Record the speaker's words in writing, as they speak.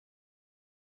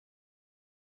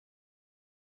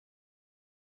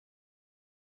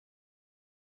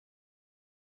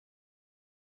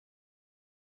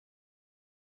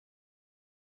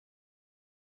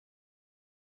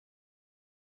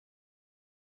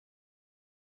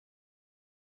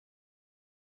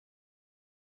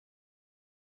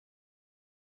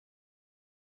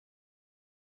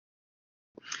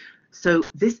So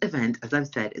this event, as I've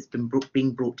said, has been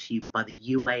being brought to you by the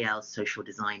UAL Social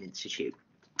Design Institute.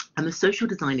 And the Social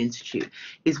Design Institute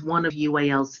is one of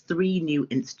UAL's 3 new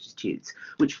institutes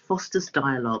which fosters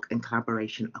dialogue and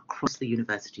collaboration across the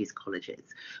university's colleges.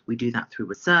 We do that through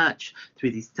research,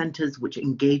 through these centres which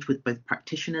engage with both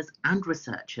practitioners and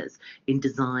researchers in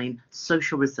design,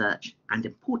 social research, and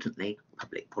importantly,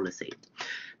 public policy.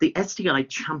 The SDI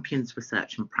champions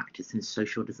research and practice in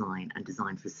social design and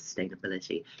design for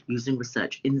sustainability, using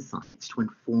research insights to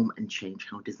inform and change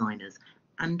how designers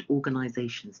and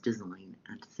organisations design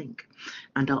and think.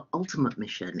 And our ultimate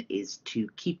mission is to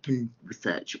keep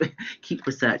research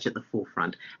at the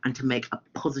forefront and to make a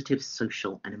positive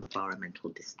social and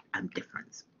environmental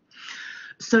difference.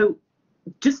 So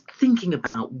just thinking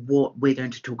about what we're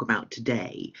going to talk about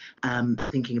today,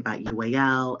 thinking about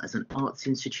UAL as an arts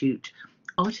institute,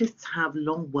 artists have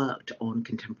long worked on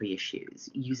contemporary issues,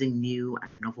 using new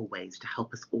and novel ways to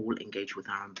help us all engage with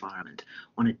our environment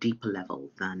on a deeper level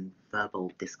than verbal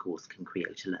discourse can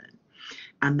create alone.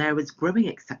 And there is growing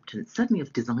acceptance, certainly,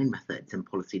 of design methods in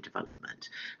policy development.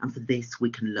 And for this,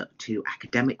 we can look to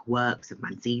academic works of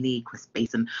Manzini, Chris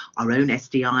Bason, our own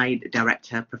SDI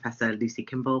director, Professor Lucy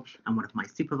Kimball, and one of my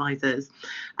supervisors.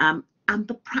 And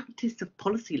the practice of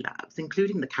policy labs,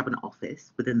 including the Cabinet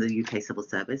Office within the UK Civil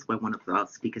Service, where one of our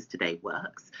speakers today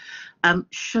works,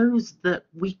 shows that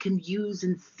we can use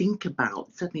and think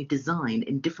about, certainly design,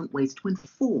 in different ways to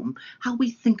inform how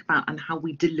we think about and how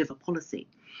we deliver policy.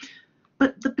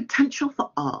 But the potential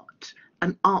for art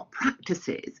and art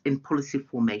practices in policy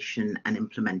formation and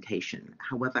implementation,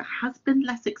 however, has been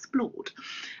less explored.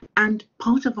 And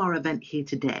part of our event here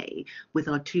today with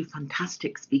our 2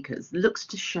 fantastic speakers looks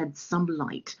to shed some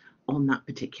light on that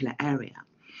particular area.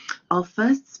 Our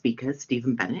first speaker,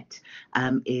 Stephen Bennett,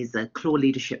 is a CLAW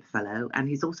Leadership Fellow, and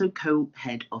he's also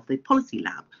co-head of the Policy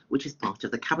Lab, which is part of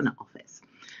the Cabinet Office.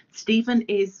 Stephen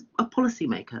is a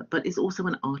policymaker, but is also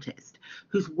an artist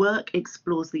whose work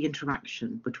explores the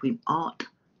interaction between art,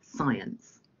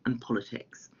 science, and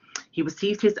politics. He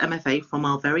received his MFA from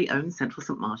our very own Central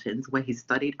St Martin's, where he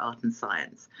studied art and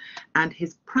science, and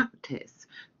his practice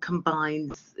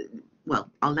combines,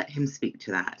 well, I'll let him speak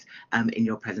to that in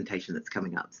your presentation that's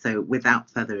coming up. So without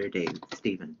further ado,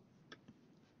 Stephen.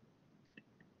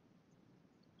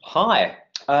 Hi.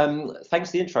 Thanks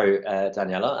for the intro,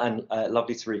 Daniela, and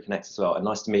lovely to reconnect as well, and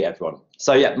nice to meet everyone.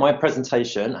 So yeah, my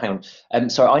presentation, hang on.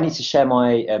 Sorry, I need to share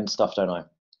my stuff, don't I?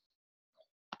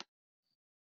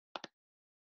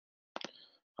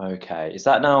 Okay, is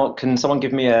that now, can someone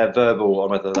give me a verbal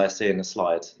on whether they're seeing the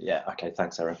slide? Yeah, okay,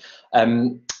 thanks, Erin.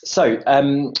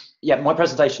 Yeah, my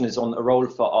presentation is on a role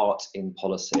for art in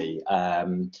policy.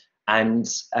 I'm going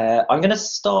to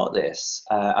start this,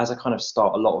 as I kind of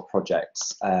start a lot of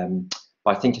projects,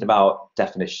 by thinking about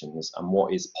definitions and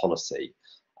what is policy.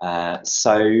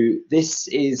 So this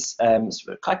is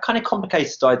sort of kind of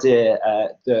complicated idea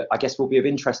that I guess will be of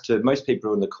interest to most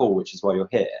people on the call, which is why you're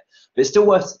here. But it's still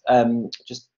worth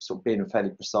just sort of being fairly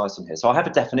precise on here. So I have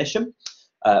a definition,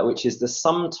 which is the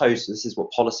sum total, this is what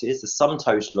policy is, the sum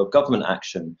total of government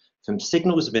action from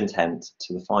signals of intent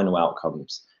to the final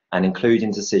outcomes, and including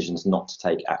decisions not to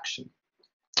take action.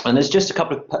 And there's just a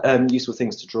couple of useful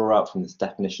things to draw out from this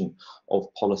definition of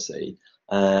policy.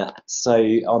 So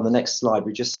on the next slide,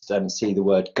 we just see the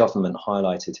word government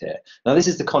highlighted here. Now, this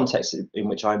is the context in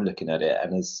which I'm looking at it.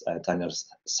 And as Daniel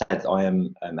said, I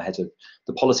am head of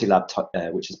the Policy Lab,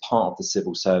 which is part of the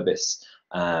civil service,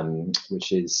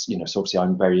 which is, you know, so obviously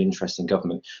I'm very interested in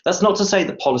government. That's not to say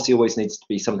that policy always needs to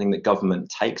be something that government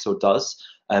takes or does.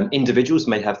 Individuals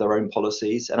may have their own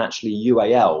policies, and actually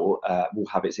UAL will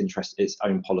have its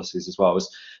own policies as well. I was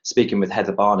speaking with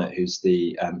Heather Barnett, who's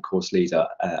the course leader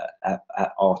at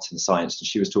Art and Science, and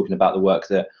she was talking about the work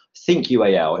that I think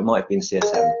UAL, it might have been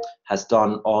CSM, has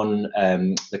done on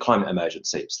the climate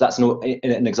emergency. So that's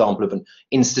an example of an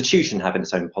institution having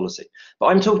its own policy. But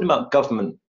I'm talking about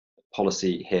government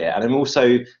policy here, and I'm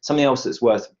also, something else that's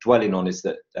worth dwelling on is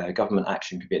that government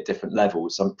action could be at different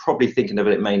levels. So I'm probably thinking of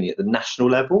it mainly at the national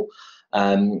level,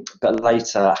 but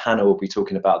later Hannah will be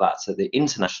talking about that at the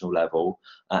international level,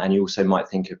 and you also might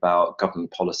think about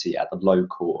government policy at the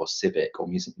local or civic or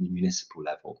municipal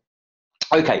level.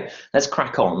 Okay, let's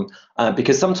crack on,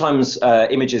 because sometimes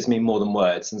images mean more than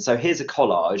words. And so here's a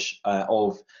collage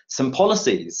of some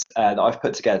policies that I've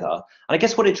put together. And I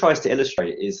guess what it tries to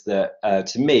illustrate is that,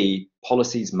 to me,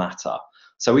 policies matter.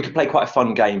 So we could play quite a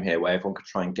fun game here where everyone could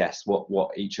try and guess what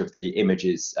each of the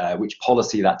images, which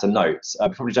policy that denotes.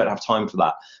 We probably don't have time for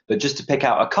that, but just to pick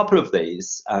out a couple of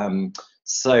these.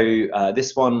 So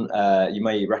this one, you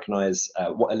may recognize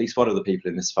at least one of the people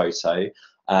in this photo.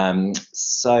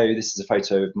 So this is a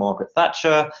photo of Margaret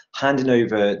Thatcher handing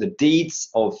over the deeds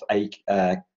of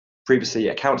previously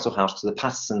a council house to the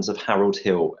Pattersons of Harold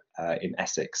Hill in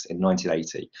Essex in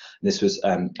 1980. And this was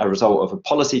a result of a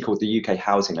policy called the UK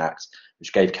Housing Act,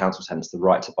 which gave council tenants the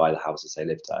right to buy the houses they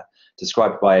lived there,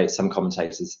 described by some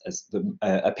commentators as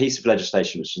a piece of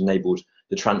legislation which enabled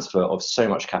the transfer of so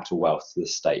much capital wealth to the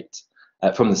state,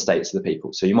 from the state to the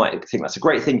people. So you might think that's a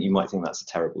great thing, you might think that's a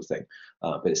terrible thing,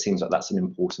 but it seems like that's an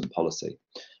important policy.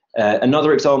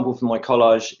 Another example from my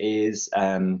collage is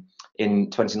in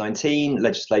 2019,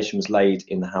 legislation was laid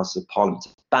in the House of Parliament to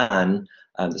ban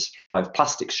the supply of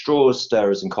plastic straws,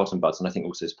 stirrers and cotton buds, and I think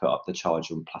also has put up the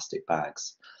charge on plastic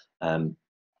bags.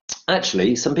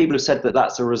 Actually, some people have said that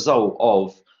that's a result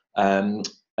of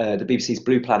the BBC's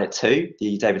Blue Planet 2,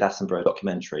 the David Attenborough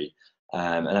documentary,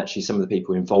 and actually some of the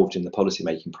people involved in the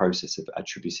policy-making process have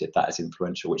attributed that as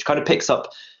influential, which kind of picks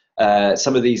up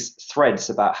some of these threads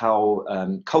about how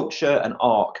culture and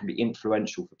art can be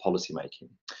influential for policy making.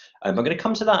 I'm going to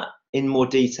come to that in more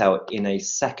detail in a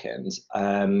second.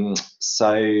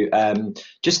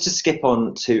 Just to skip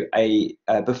on to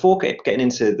before getting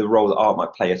into the role that art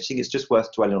might play, I think it's just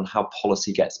worth dwelling on how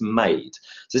policy gets made.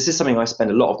 So this is something I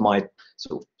spend a lot of my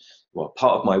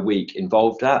part of my week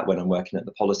involved at when I'm working at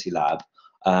the Policy Lab.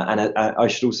 And I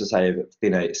should also say I've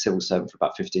been a civil servant for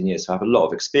about 15 years, so I have a lot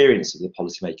of experience of the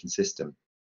policy-making system.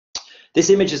 This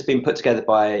image has been put together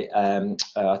by,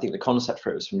 I think the concept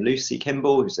for it was from Lucy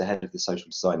Kimball, who's the head of the Social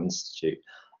Design Institute,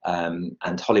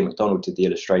 and Holly McDonald did the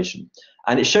illustration.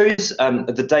 And it shows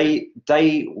the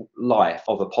day life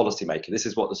of a policymaker. This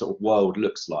is what the sort of world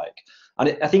looks like.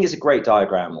 And I think it's a great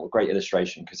diagram or a great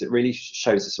illustration because it really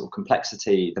shows the sort of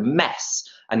complexity, the mess,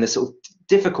 and the sort of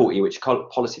difficulty which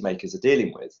policymakers are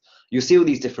dealing with. You'll see all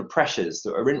these different pressures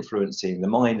that are influencing the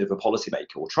mind of a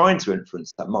policymaker or trying to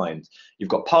influence that mind. You've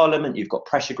got Parliament, you've got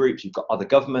pressure groups, you've got other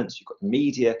governments, you've got the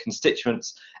media,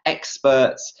 constituents,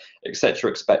 experts,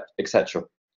 etc., etc.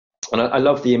 And I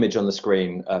love the image on the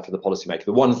screen for the policymaker.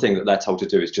 The one thing that they're told to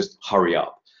do is just hurry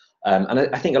up. And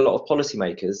I think a lot of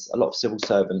policymakers, a lot of civil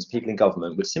servants, people in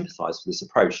government would sympathise with this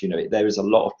approach. You know, there is a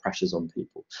lot of pressures on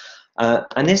people.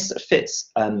 And this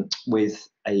fits with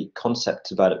a concept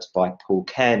developed by Paul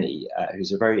Kearney,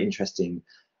 who's a very interesting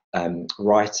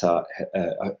writer.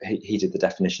 He did the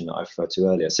definition that I referred to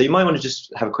earlier. So you might want to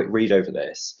just have a quick read over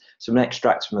this. So an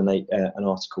extract from an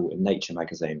article in Nature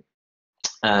magazine.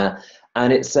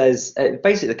 And it says,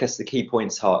 basically, the key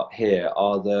points here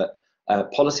are that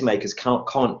policymakers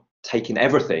can't take in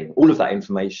everything, all of that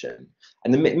information.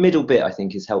 And the middle bit, I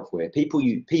think, is helpful here.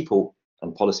 People,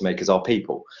 and policymakers are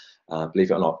people,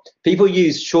 believe it or not. People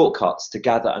use shortcuts to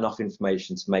gather enough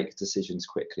information to make decisions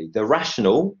quickly. The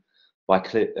rational, by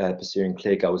pursuing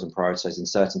clear goals and prioritising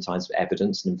certain kinds of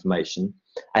evidence and information,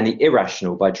 and the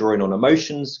irrational by drawing on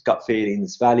emotions, gut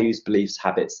feelings, values, beliefs,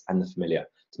 habits, and the familiar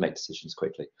to make decisions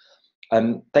quickly.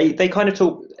 They kind of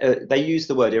talk, they use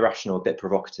the word irrational a bit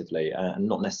provocatively and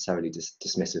not necessarily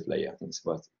dismissively. I think it's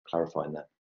worth clarifying that.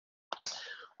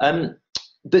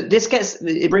 But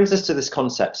it brings us to this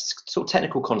concept, sort of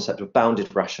technical concept of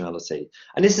bounded rationality.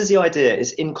 And this is the idea,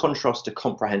 is in contrast to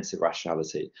comprehensive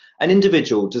rationality. An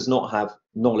individual does not have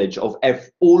knowledge of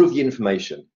all of the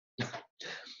information.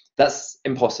 That's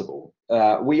impossible.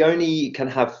 We only can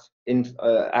have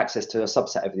access to a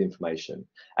subset of the information,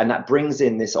 and that brings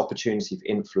in this opportunity for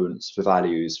influence, for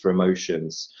values, for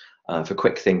emotions, for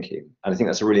quick thinking. And I think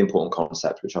that's a really important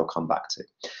concept, which I'll come back to.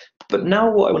 But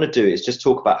now what I want to do is just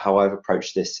talk about how I've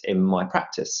approached this in my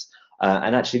practice.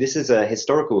 And actually, this is a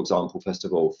historical example, first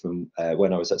of all, from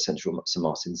when I was at Central St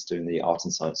Martin's doing the Art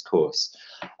and Science course.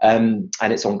 And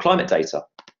it's on climate data.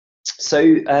 So,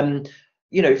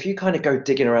 you know, if you kind of go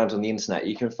digging around on the internet,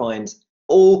 you can find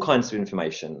all kinds of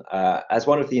information. As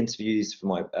one of the interviews for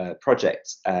my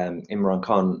project, Imran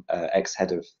Khan,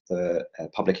 ex-head of the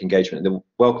public engagement at the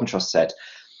Wellcome Trust, said,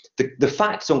 the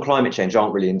facts on climate change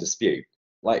aren't really in dispute.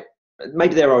 Like,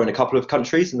 maybe there are in a couple of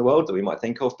countries in the world that we might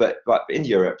think of, but in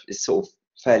Europe, it's sort of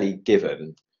fairly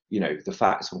given, you know, the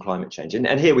facts on climate change.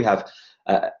 And here we have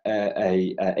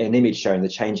an image showing the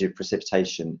change of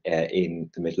precipitation in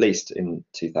the Middle East in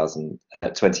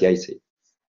 2080.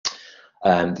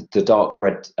 The dark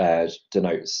red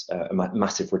denotes a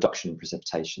massive reduction in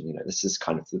precipitation. You know, this is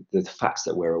kind of the facts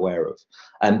that we're aware of.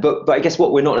 But I guess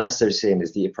what we're not necessarily seeing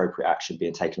is the appropriate action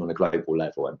being taken on a global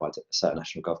level and by certain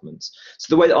national governments.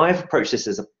 So the way that I've approached this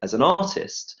as an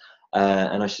artist,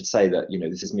 and I should say that, you know,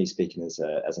 this is me speaking as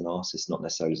an artist, not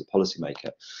necessarily as a policymaker,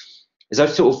 is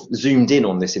I've sort of zoomed in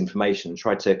on this information and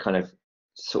tried to kind of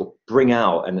sort of bring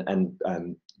out and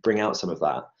bring out some of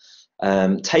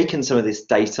that, taken some of this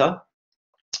data,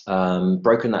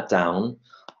 broken that down,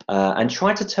 and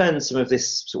tried to turn some of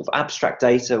this sort of abstract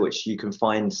data, which you can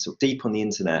find sort of deep on the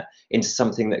internet, into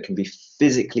something that can be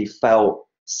physically felt,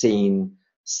 seen,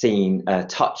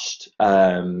 touched,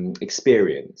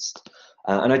 experienced.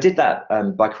 And I did that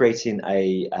by creating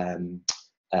a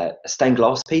stained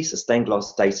glass piece, a stained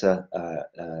glass data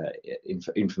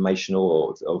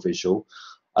informational or visual,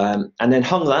 and then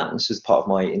hung that. This was part of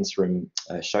my interim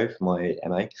show for my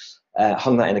MA.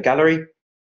 Hung that in a gallery,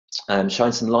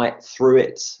 shined some light through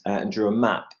it, and drew a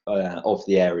map of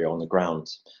the area on the ground.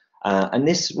 And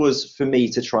this was for me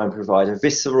to try and provide a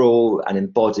visceral and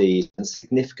embodied and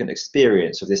significant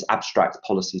experience of this abstract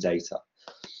policy data.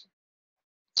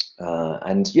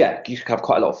 And yeah, you could have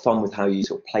quite a lot of fun with how you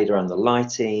sort of played around the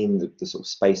lighting, the sort of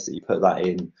space that you put that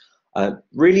in.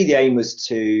 Really the aim was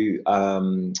to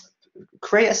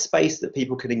create a space that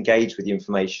people could engage with the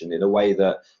information in a way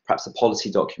that perhaps a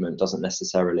policy document doesn't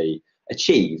necessarily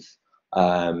achieve,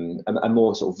 a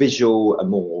more sort of visual, a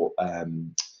more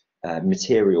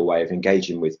material way of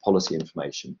engaging with policy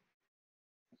information,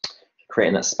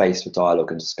 creating that space for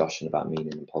dialogue and discussion about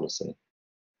meaning and policy,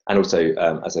 and also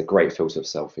as a great filter of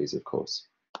selfies, of course.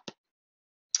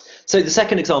 So the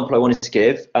second example I wanted to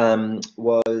give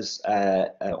was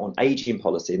on ageing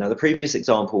policy. Now the previous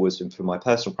example was from my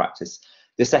personal practice.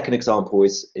 The second example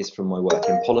is from my work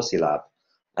in Policy Lab.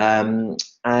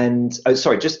 And oh,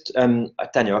 sorry, just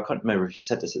Daniel, I can't remember if you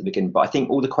said this at the beginning, but I think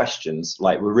all the questions,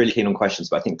 like we're really keen on questions,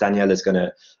 but I think Danielle is going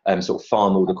to sort of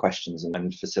farm all the questions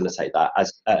and facilitate that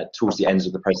as towards the ends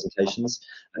of the presentations.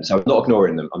 And so I'm not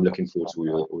ignoring them. I'm looking forward to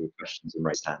all your questions and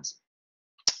raised hands.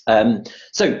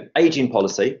 So ageing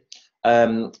policy.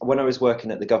 When I was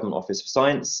working at the Government Office for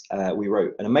Science, we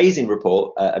wrote an amazing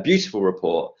report, a beautiful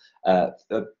report,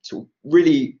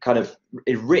 really kind of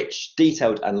a rich,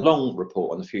 detailed and long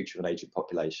report on the future of an ageing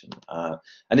population. And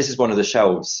this is one of the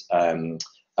shelves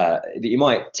that you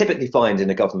might typically find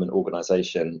in a government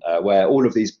organisation where all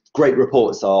of these great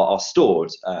reports are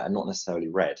stored and not necessarily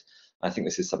read. I think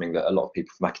this is something that a lot of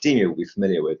people from academia will be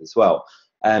familiar with as well.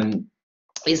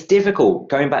 It's difficult,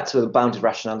 going back to the bounded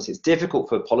rationality, it's difficult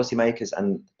for policymakers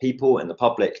and people and the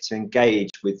public to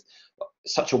engage with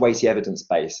such a weighty evidence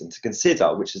base and to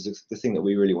consider, which is the thing that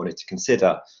we really wanted to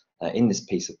consider in this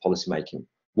piece of policymaking.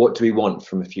 What do we want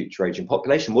from a future ageing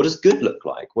population? What does good look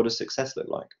like? What does success look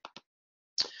like?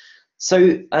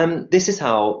 So this is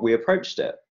how we approached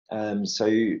it. So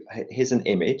here's an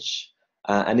image.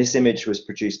 And this image was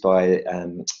produced by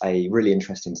a really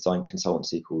interesting design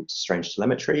consultancy called Strange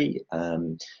Telemetry.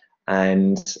 And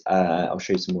I'll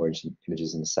show you some more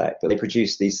images in a sec. But they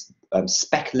produced these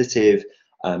speculative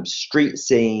street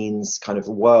scenes, kind of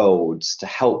worlds to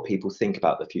help people think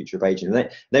about the future of aging. And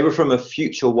they were from a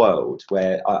future world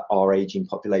where our aging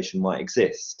population might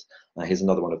exist. Here's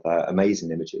another one of their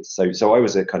amazing images. So I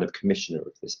was a kind of commissioner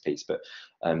of this piece, but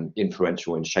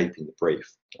influential in shaping the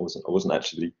brief. I wasn't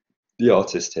actually the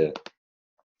artist here.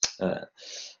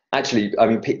 Actually, I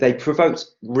mean, they provoked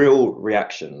real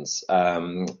reactions.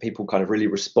 People kind of really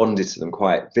responded to them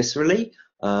quite viscerally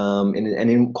and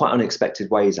in quite unexpected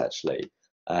ways, actually.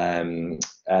 You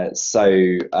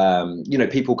know,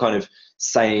 people kind of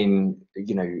saying,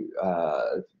 you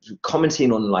know,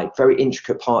 commenting on like very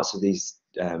intricate parts of these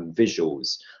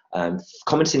visuals,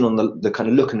 commenting on the kind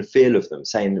of look and feel of them,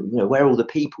 saying, you know, where are all the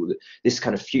people, this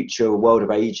kind of future world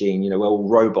of aging, you know, where all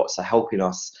robots are helping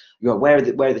us, you know, where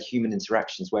are the human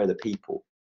interactions, where are the people?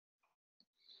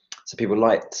 So people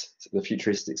liked the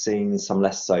futuristic scenes, some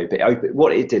less so, but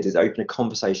what it did is open a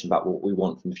conversation about what we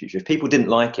want from the future. If people didn't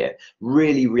like it,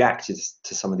 really reacted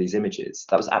to some of these images,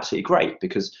 that was absolutely great,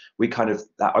 because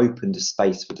that opened a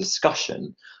space for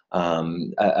discussion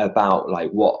about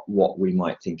like what we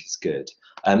might think is good.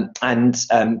 I mean,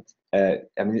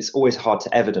 it's always hard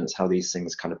to evidence how these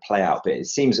things kind of play out, but it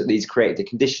seems that these created the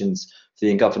conditions for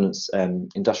the government's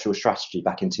industrial strategy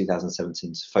back in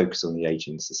 2017 to focus on the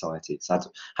ageing society. It's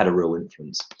had a real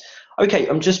influence. Okay,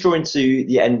 I'm just drawing to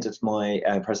the end of my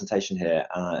presentation here,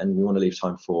 and we want to leave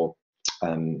time for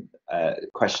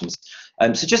questions.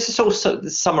 So just to sort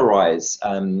of summarize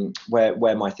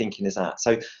where my thinking is at.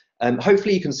 So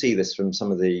hopefully you can see this from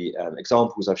some of the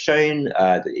examples I've shown,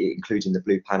 including the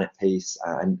Blue Planet piece,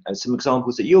 and some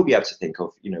examples that you'll be able to think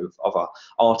of, you know, of our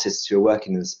artists who are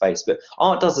working in the space. But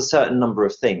art does a certain number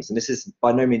of things, and this is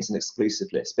by no means an exclusive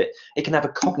list, but it can have a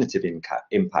cognitive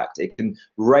impact. It can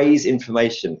raise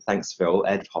information. Thanks, Phil,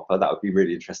 Ed Hopper. That would be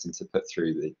really interesting to put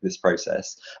through this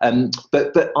process.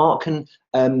 But art can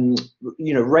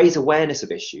you know, raise awareness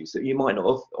of issues that you might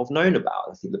not have known about.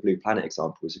 I think the Blue Planet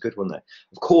example is a good one there.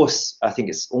 Of course, I think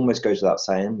it almost goes without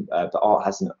saying, but art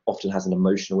often has an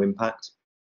emotional impact.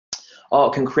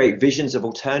 Art can create visions of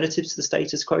alternatives to the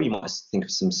status quo. You might think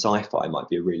of some sci-fi might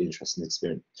be a really interesting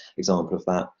example of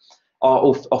that.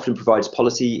 Art often provides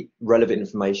policy relevant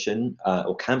information,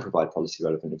 or can provide policy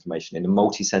relevant information in a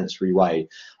multi-sensory way,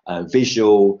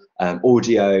 visual,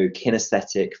 audio,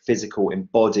 kinesthetic, physical,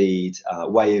 embodied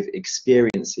way of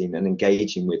experiencing and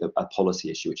engaging with a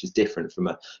policy issue, which is different from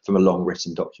a long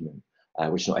written document,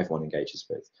 which not everyone engages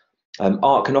with.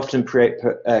 Art can often create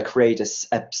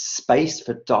a space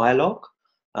for dialogue.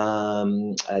 I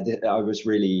was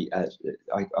really,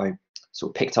 I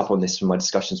sort of picked up on this from my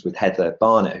discussions with Heather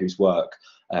Barnett, whose work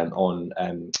on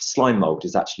slime mold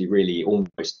is actually really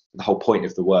almost the whole point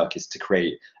of the work is to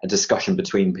create a discussion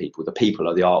between people. The people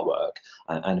are the artwork,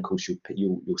 and of course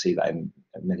you'll see that in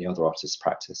many other artists'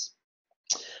 practice.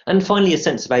 And finally, a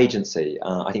sense of agency.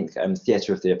 I think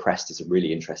Theatre of the Oppressed is a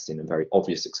really interesting and very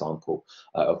obvious example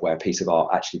of where a piece of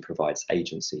art actually provides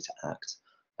agency to act.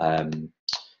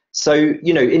 So,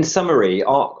 you know, in summary,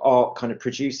 art kind of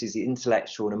produces the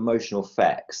intellectual and emotional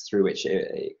effects through which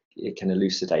it can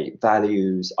elucidate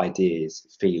values,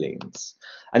 ideas, feelings.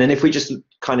 And then if we just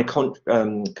kind of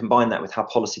combine that with how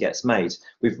policy gets made,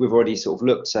 we've already sort of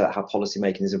looked at how policy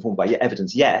making is informed by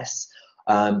evidence, yes,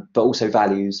 but also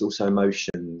values, also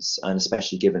emotions, and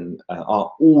especially given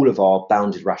all of our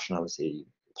bounded rationality.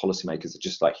 Policymakers are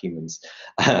just like humans,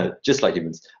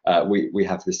 we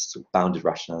have this sort of bounded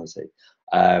rationality.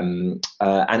 And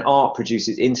art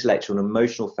produces intellectual and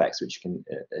emotional effects which can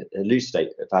elucidate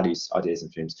values, ideas,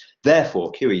 and feelings.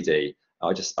 Therefore, QED,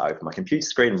 I just spat over my computer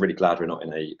screen. I'm really glad we're not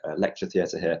in a lecture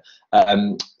theatre here.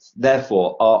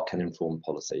 Therefore, art can inform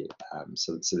policy.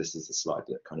 So this is a slide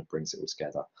that kind of brings it all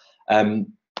together.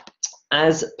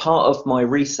 As part of my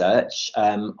research,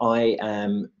 I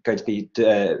am going to be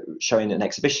showing an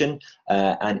exhibition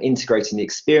and integrating the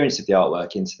experience of the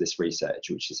artwork into this research,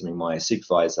 which is something my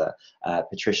supervisor,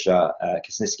 Patricia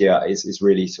Kisniskia, is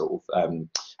really sort of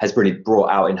has really brought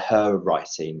out in her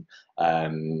writing.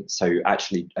 So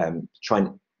actually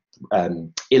trying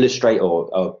illustrate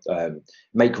or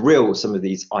make real some of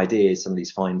these ideas, some of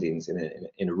these findings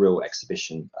in a real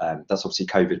exhibition. That's obviously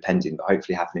COVID pending, but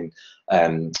hopefully happening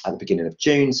at the beginning of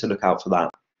June, so look out for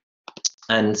that.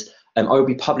 And I will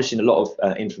be publishing a lot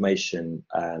of information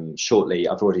shortly.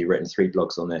 I've already written 3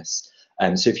 blogs on this.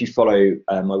 So if you follow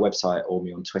my website or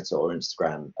me on Twitter or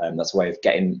Instagram, that's a way of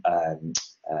getting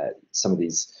some of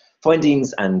these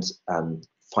findings and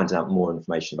finding out more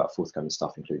information about forthcoming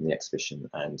stuff, including the exhibition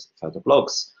and further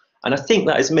blogs. And I think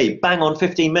that is me, bang on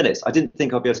 15 minutes. I didn't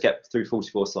think I'd be able to get through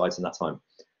 44 slides in that time.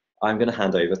 I'm going to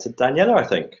hand over to Daniela, I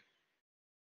think.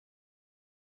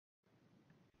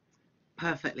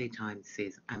 Perfectly timed,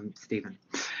 Stephen.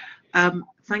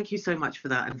 Thank you so much for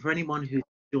that. And for anyone who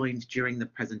joined during the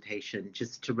presentation,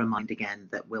 just to remind again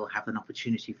that we'll have an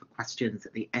opportunity for questions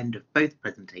at the end of both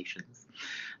presentations.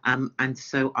 And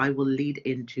so I will lead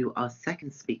into our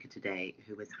second speaker today,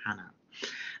 who is Hannah.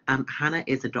 Hannah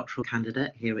is a doctoral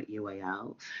candidate here at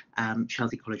UAL,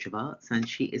 Chelsea College of Arts, and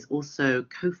she is also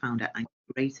co-founder and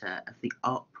curator of the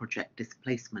art project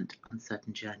Displacement: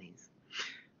 Uncertain Journeys.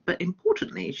 But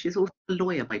importantly, she's also a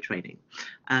lawyer by training,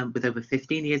 with over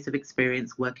 15 years of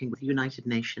experience working with the United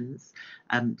Nations,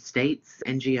 states,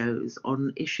 NGOs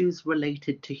on issues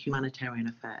related to humanitarian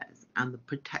affairs and the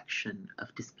protection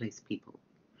of displaced people.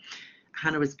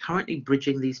 Hannah is currently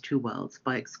bridging these two worlds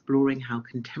by exploring how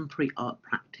contemporary art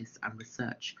practice and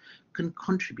research can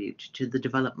contribute to the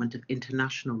development of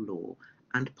international law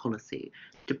and policy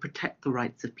to protect the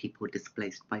rights of people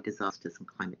displaced by disasters and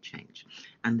climate change.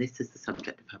 And this is the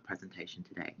subject of her presentation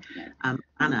today.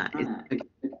 Anna, is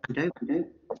hand over.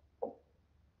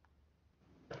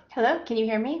 Hello, can you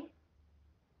hear me?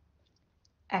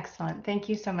 Excellent. Thank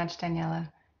you so much, Daniela.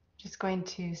 Just going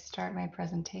to start my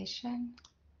presentation.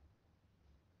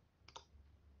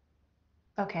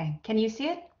 Okay, can you see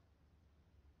it?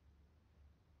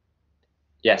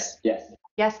 Yes.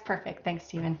 Yes, perfect. Thanks,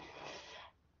 Stephen.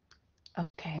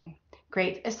 Okay,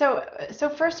 great. So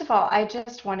first of all, I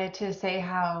just wanted to say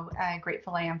how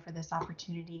grateful I am for this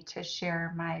opportunity to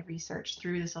share my research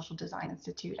through the Social Design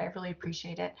Institute. I really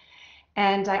appreciate it.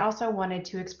 And I also wanted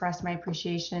to express my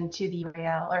appreciation to the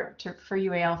UAL, or for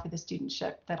UAL for the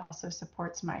studentship that also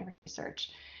supports my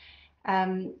research.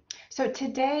 So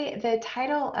today, the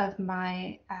title of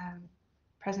my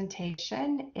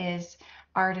presentation is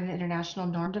Art and International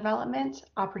Norm Development,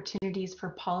 Opportunities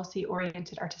for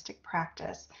Policy-Oriented Artistic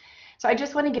Practice. So I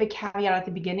just want to give a caveat at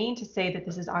the beginning to say that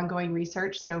this is ongoing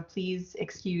research, so please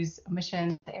excuse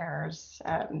omissions, errors,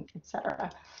 etc.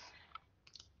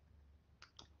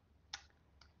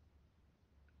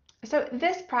 So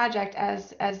this project,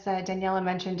 as Daniela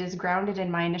mentioned, is grounded in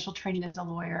my initial training as a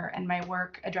lawyer and my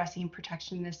work addressing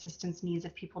protection and assistance needs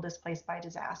of people displaced by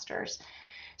disasters.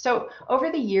 So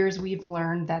over the years, we've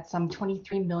learned that some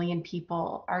 23 million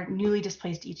people are newly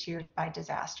displaced each year by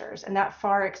disasters, and that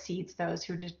far exceeds those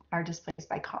who are displaced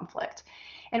by conflict.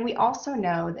 And we also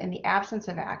know that in the absence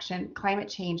of action, climate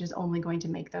change is only going to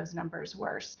make those numbers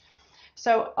worse.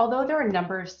 So although there are a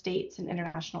number of states and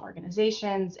international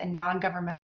organizations and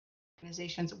non-governmental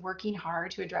organizations working hard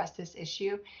to address this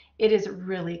issue, it is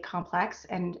really complex,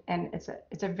 and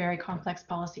it's a very complex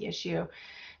policy issue.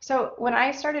 So when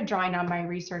I started drawing on my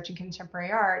research in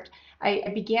contemporary art,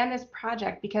 I began this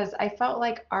project because I felt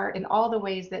like art, in all the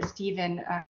ways that Stephen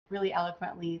really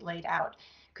eloquently laid out,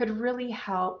 could really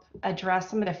help address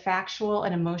some of the factual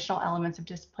and emotional elements of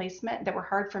displacement that were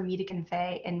hard for me to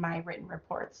convey in my written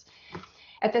reports.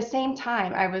 At the same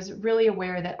time, I was really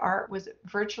aware that art was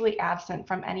virtually absent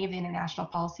from any of the international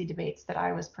policy debates that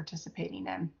I was participating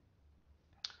in.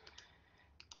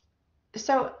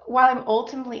 So while I'm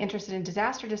ultimately interested in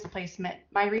disaster displacement,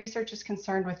 my research is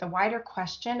concerned with the wider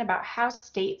question about how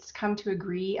states come to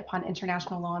agree upon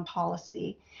international law and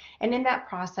policy, and in that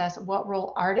process, what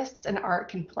role artists and art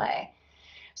can play.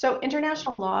 So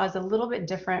international law is a little bit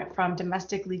different from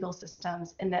domestic legal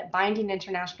systems in that binding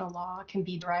international law can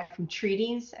be derived from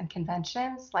treaties and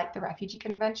conventions like the Refugee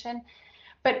Convention,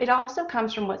 but it also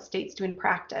comes from what states do in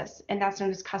practice, and that's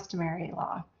known as customary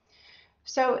law.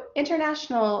 So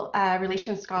international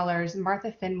relations scholars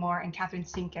Martha Finmore and Catherine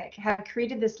Sinkic have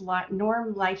created this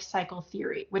norm life cycle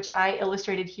theory, which I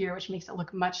illustrated here, which makes it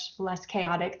look much less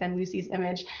chaotic than Lucy's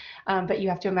image. But you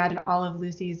have to imagine all of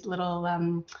Lucy's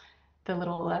little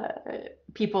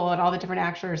people and all the different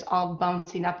actors all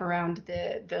bouncing up around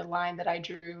the line that I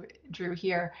drew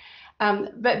here.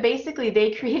 But basically,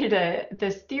 they created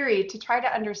this theory to try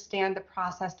to understand the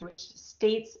process through which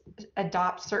states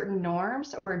adopt certain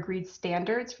norms or agreed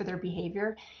standards for their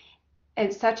behavior,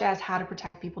 and such as how to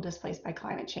protect people displaced by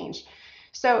climate change.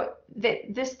 So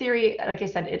this theory, like I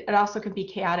said, it also could be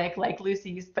chaotic like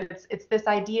Lucy's, but it's this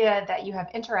idea that you have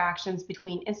interactions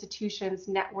between institutions,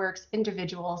 networks,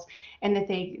 individuals, and that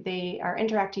they are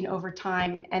interacting over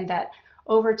time, and that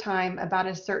over time about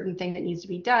a certain thing that needs to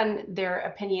be done, their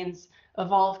opinions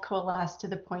evolve, coalesce to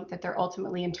the point that they're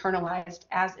ultimately internalized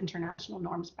as international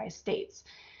norms by states.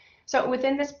 So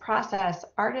within this process,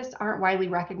 artists aren't widely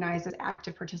recognized as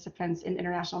active participants in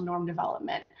international norm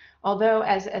development. Although,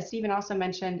 as Stephen also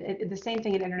mentioned, the same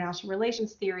thing in international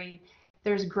relations theory,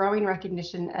 there's growing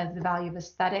recognition of the value of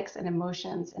aesthetics and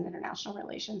emotions in international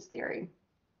relations theory.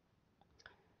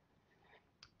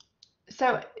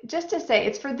 So just to say,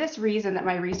 it's for this reason that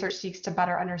my research seeks to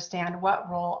better understand what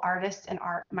role artists and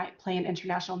art might play in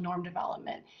international norm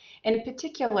development. And in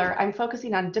particular, I'm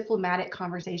focusing on diplomatic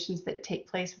conversations that take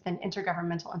place within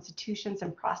intergovernmental institutions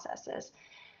and processes.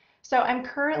 So I'm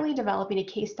currently developing a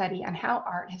case study on how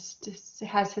art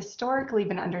has historically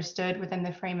been understood within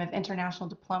the frame of international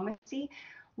diplomacy,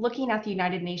 looking at the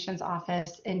United Nations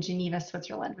office in Geneva,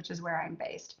 Switzerland, which is where I'm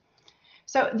based.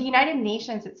 So the United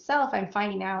Nations itself, I'm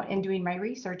finding out in doing my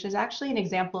research, is actually an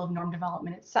example of norm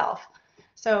development itself.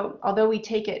 So although we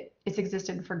take its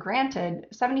existence for granted,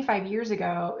 75 years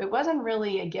ago, it wasn't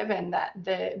really a given that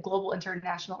the global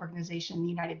international organization, the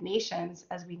United Nations,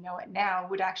 as we know it now,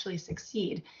 would actually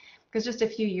succeed. Because just a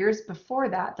few years before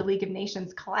that, the League of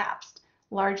Nations collapsed,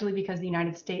 largely because the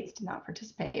United States did not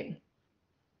participate.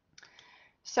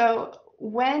 So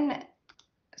when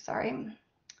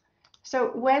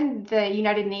the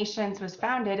United Nations was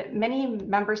founded, many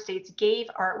member states gave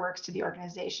artworks to the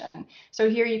organization. So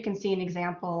here you can see an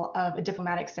example of a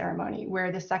diplomatic ceremony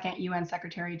where the second UN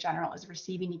Secretary General is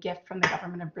receiving a gift from the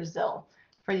government of Brazil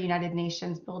for the United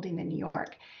Nations building in New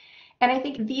York. And I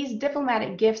think these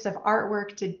diplomatic gifts of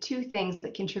artwork did two things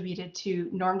that contributed to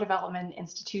norm development and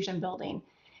institution building.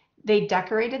 They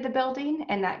decorated the building,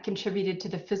 and that contributed to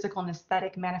the physical and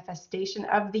aesthetic manifestation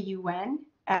of the UN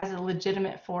as a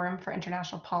legitimate forum for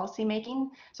international policy making,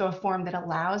 so a forum that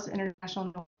allows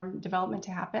international norm development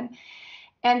to happen.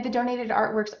 And the donated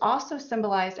artworks also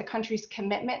symbolized a country's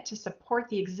commitment to support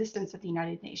the existence of the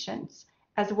United Nations,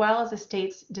 as well as a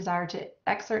state's desire to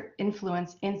exert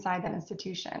influence inside that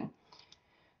institution.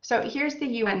 So here's the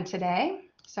UN today.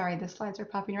 Sorry, the slides are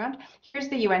popping around. Here's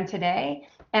the UN today.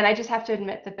 And I just have to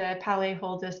admit that the Palais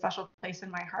holds a special place in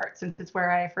my heart since it's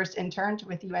where I first interned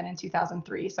with UN in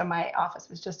 2003. So my office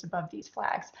was just above these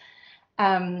flags.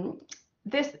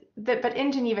 But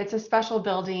in Geneva, it's a special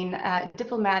building.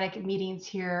 Diplomatic meetings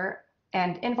here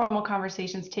and informal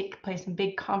conversations take place in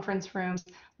big conference rooms,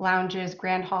 lounges,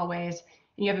 grand hallways,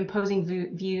 and you have imposing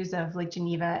views of Lake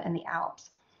Geneva and the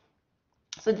Alps.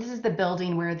 So this is the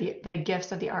building where the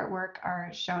gifts of the artwork are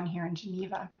shown here in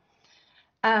Geneva.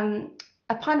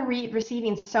 Upon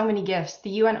receiving so many gifts, the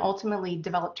UN ultimately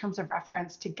developed terms of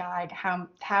reference to guide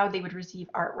how they would receive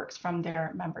artworks from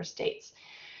their member states.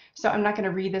 So I'm not going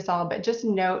to read this all, but just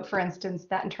note, for instance,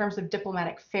 that in terms of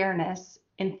diplomatic fairness,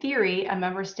 in theory, a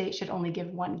member state should only give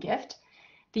one gift.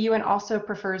 The UN also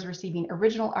prefers receiving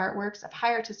original artworks of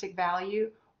high artistic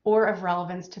value or of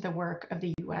relevance to the work of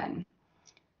the UN.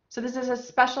 So this is a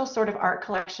special sort of art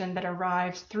collection that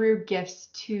arrives through gifts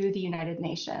to the United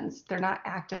Nations. They're not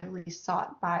actively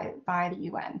sought by the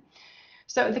UN.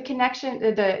 So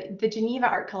the Geneva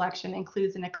art collection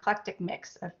includes an eclectic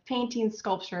mix of paintings,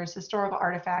 sculptures, historical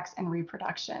artifacts, and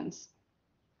reproductions.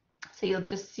 So you'll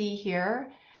just see here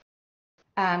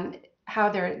how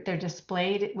they're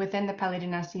displayed within the Palais des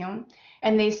Nations,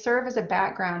 and they serve as a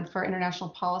background for international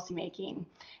policy making.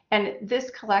 And this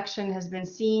collection has been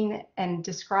seen and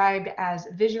described as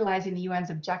visualizing the UN's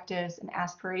objectives and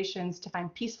aspirations to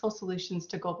find peaceful solutions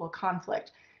to global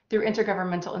conflict through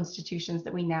intergovernmental institutions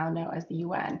that we now know as the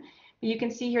UN. But you can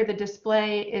see here the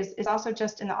display is also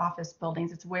just in the office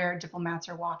buildings. It's where diplomats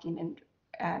are walking in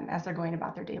as they're going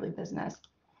about their daily business.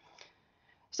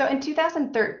 So in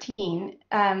 2013,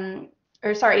 in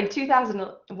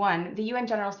 2001, the UN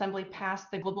General Assembly passed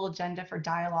the Global Agenda for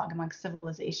Dialogue Amongst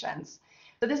Civilizations.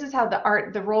 So this is how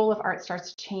the role of art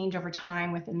starts to change over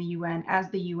time within the UN as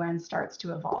the UN starts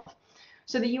to evolve.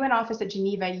 So the UN office at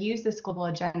Geneva used this global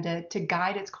agenda to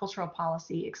guide its cultural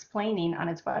policy, explaining on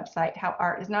its website how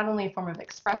art is not only a form of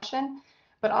expression,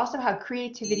 but also how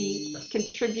creativity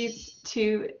contributes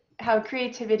to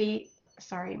creativity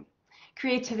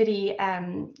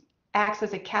acts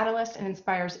as a catalyst and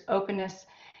inspires openness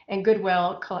and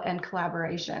goodwill and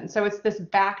collaboration. So it's this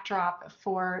backdrop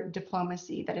for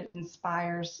diplomacy that it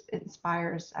inspires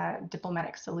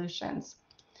diplomatic solutions.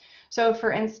 So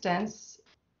for instance,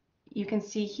 you can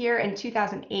see here in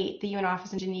 2008, the UN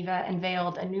office in Geneva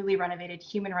unveiled a newly renovated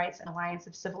Human Rights and Alliance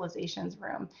of Civilizations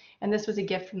room. And this was a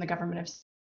gift from the government of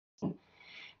Spain.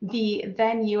 The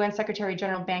then UN Secretary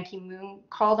General Ban Ki-moon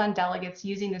called on delegates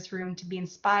using this room to be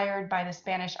inspired by the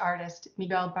Spanish artist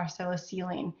Miguel Barcelos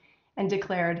ceiling and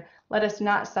declared, "Let us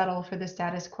not settle for the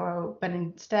status quo, but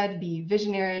instead be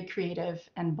visionary, creative,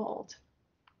 and bold."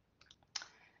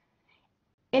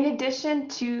 In addition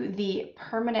to the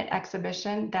permanent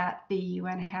exhibition that the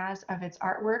UN has of its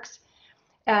artworks,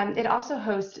 it also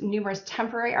hosts numerous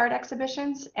temporary art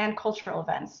exhibitions and cultural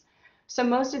events. So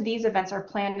most of these events are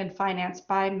planned and financed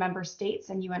by member states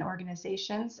and UN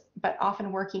organizations, but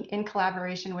often working in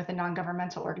collaboration with a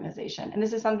non-governmental organization. And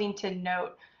this is something to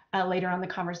note later on in the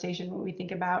conversation when we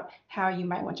think about how you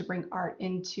might want to bring art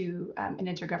into an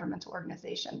intergovernmental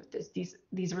organization with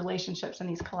these relationships and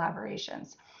these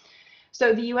collaborations.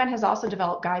 So the UN has also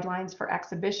developed guidelines for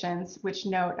exhibitions, which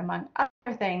note, among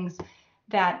other things,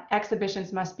 that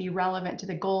exhibitions must be relevant to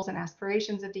the goals and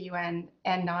aspirations of the UN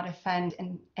and not offend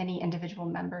any individual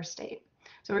member state.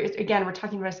 So again, we're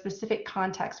talking about a specific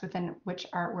context within which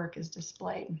artwork is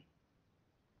displayed.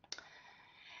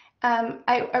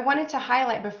 I wanted to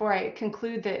highlight before I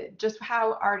conclude that just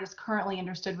how art is currently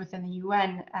understood within the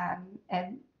UN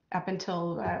and up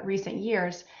until recent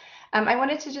years. I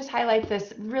wanted to just highlight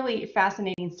this really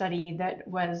fascinating study that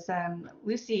was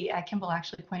Lucy Kimball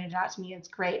actually pointed out to me. It's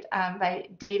great, by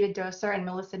David Doser and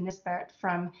Melissa Nisbet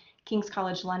from King's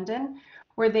College London,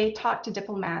 where they talked to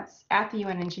diplomats at the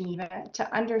UN in Geneva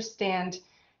to understand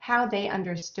how they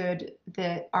understood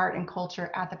the art and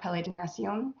culture at the Palais des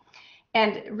Nations.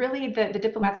 And really the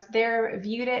diplomats there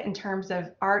viewed it in terms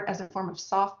of art as a form of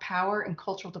soft power and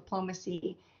cultural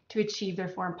diplomacy to achieve their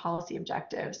foreign policy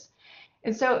objectives.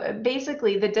 And so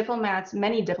basically the diplomats,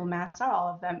 many diplomats, not all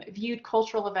of them, viewed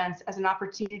cultural events as an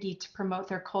opportunity to promote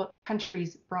their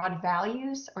country's broad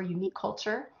values or unique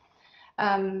culture.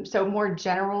 So more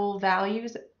general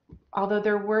values, although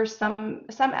there were some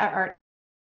art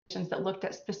that looked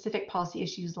at specific policy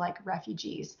issues like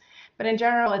refugees. But in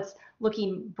general, it's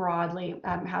looking broadly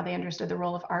how they understood the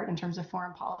role of art in terms of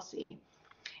foreign policy.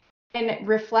 In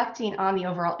reflecting on the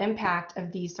overall impact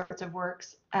of these sorts of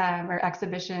works or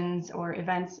exhibitions or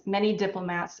events, many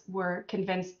diplomats were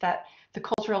convinced that the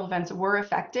cultural events were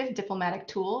effective diplomatic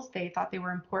tools. They thought they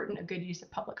were important, a good use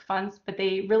of public funds, but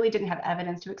they really didn't have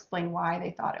evidence to explain why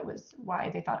they thought it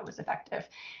was effective.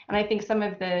 And I think some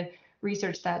of the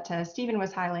research that Stephen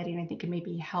was highlighting, I think, could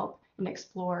maybe help and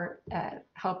explore,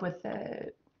 help with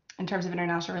in terms of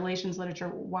international relations literature,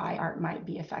 why art might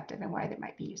be effective and why that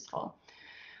might be useful.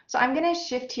 So I'm going to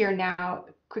shift here now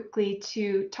quickly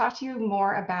to talk to you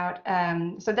more about,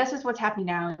 so this is what's happening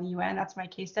now in the UN, that's my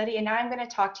case study. And now I'm going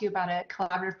to talk to you about a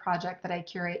collaborative project that I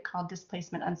curate called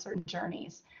Displacement Uncertain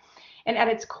Journeys. And at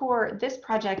its core, this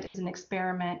project is an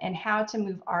experiment in how to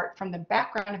move art from the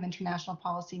background of international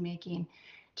policymaking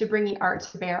to bringing art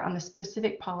to bear on the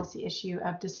specific policy issue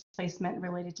of displacement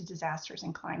related to disasters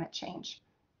and climate change.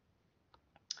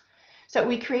 So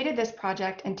we created this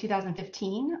project in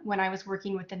 2015 when I was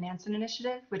working with the Nansen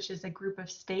Initiative, which is a group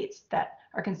of states that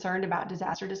are concerned about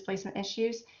disaster displacement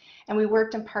issues. And we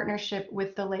worked in partnership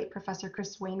with the late Professor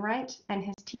Chris Wainwright and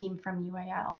his team from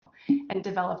UAL and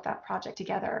developed that project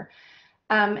together.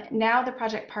 Now the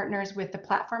project partners with the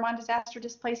Platform on Disaster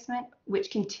Displacement, which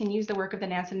continues the work of the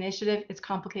Nansen Initiative. It's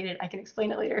complicated, I can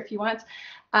explain it later if you want.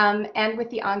 And with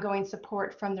the ongoing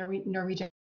support from the Norwegian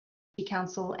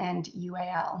Council and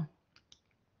UAL.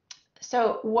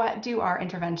 So what do our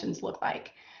interventions look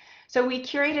like? So we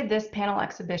curated this panel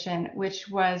exhibition, which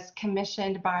was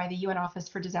commissioned by the UN Office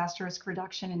for Disaster Risk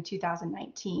Reduction in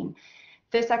 2019.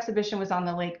 This exhibition was on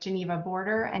the Lake Geneva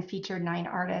border and featured 9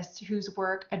 artists whose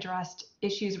work addressed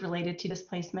issues related to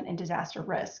displacement and disaster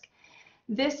risk.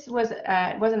 This wasn't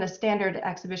a standard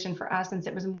exhibition for us since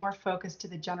it was more focused to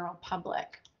the general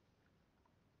public.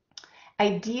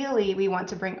 Ideally, we want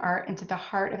to bring art into the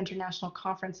heart of international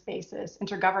conference spaces,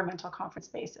 intergovernmental conference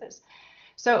spaces.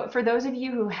 So for those of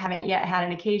you who haven't yet had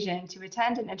an occasion to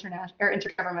attend an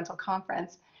intergovernmental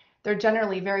conference, they're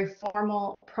generally very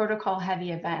formal,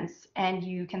 protocol-heavy events, and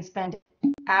you can spend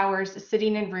hours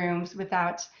sitting in rooms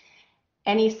without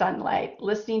any sunlight,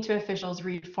 listening to officials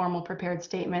read formal prepared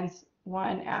statements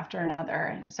one after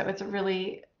another. So it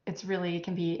really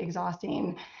can be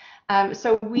exhausting.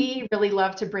 So we really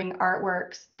love to bring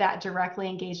artworks that directly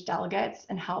engage delegates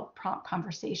and help prompt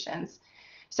conversations.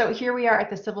 So here we are at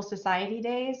the Civil Society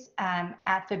Days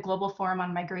at the Global Forum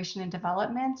on Migration and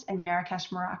Development in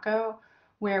Marrakesh, Morocco,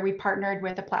 where we partnered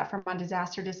with the Platform on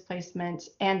Disaster Displacement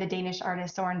and the Danish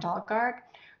artist Søren Dahlgaard,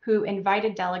 who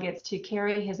invited delegates to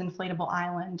carry his inflatable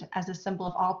island as a symbol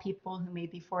of all people who may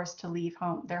be forced to leave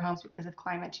their homes because of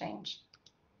climate change.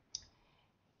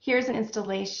 Here's an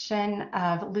installation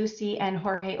of Lucy and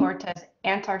Jorge Orta's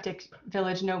Antarctic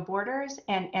Village No Borders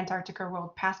and Antarctica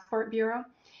World Passport Bureau.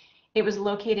 It was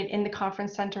located in the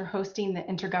conference center hosting the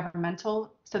intergovernmental.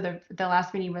 So the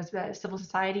last meeting was the civil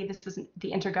society. This was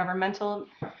the intergovernmental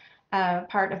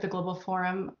part of the Global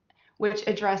Forum, which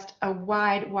addressed a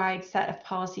wide set of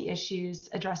policy issues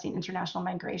addressing international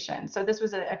migration. So this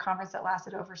was a conference that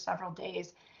lasted over several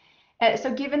days.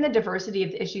 So given the diversity of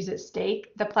the issues at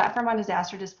stake, the Platform on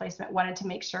Disaster Displacement wanted to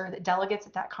make sure that delegates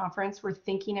at that conference were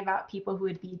thinking about people who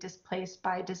would be displaced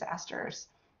by disasters.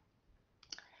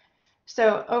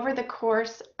 So over the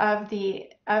course of the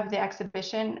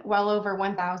exhibition, well over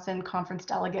 1,000 conference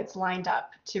delegates lined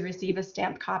up to receive a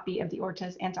stamped copy of the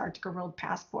Orta's Antarctica World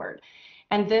Passport.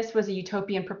 And this was a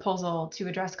utopian proposal to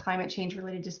address climate change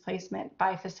related displacement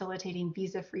by facilitating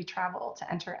visa-free travel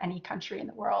to enter any country in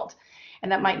the world.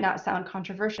 And that might not sound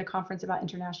controversial, a conference about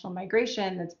international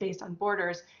migration that's based on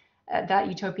borders. That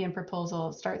utopian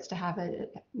proposal starts to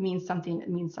means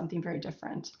something very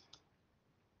different.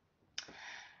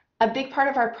 A big part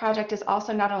of our project is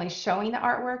also not only showing the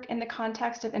artwork in the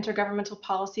context of intergovernmental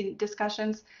policy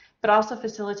discussions, but also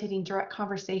facilitating direct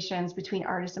conversations between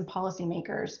artists and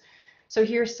policymakers. So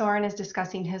here Søren is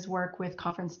discussing his work with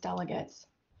conference delegates.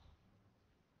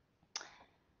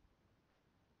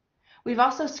 We've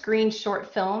also screened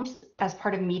short films as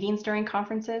part of meetings during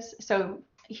conferences. So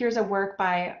here's a work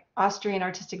by Austrian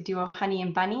artistic duo Honey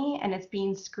and Bunny, and it's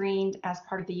being screened as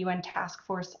part of the UN Task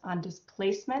Force on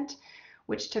Displacement,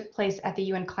 which took place at the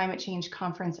UN Climate Change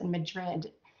Conference in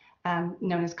Madrid,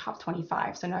 known as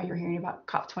COP25. So now you're hearing about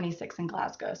COP26 in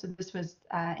Glasgow. So this was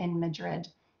in Madrid.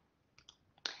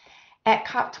 At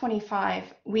COP25,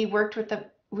 we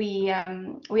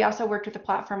also worked with the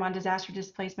Platform on Disaster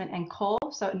Displacement and COL,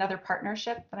 so another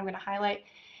partnership that I'm going to highlight,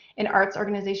 an arts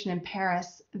organization in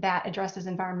Paris that addresses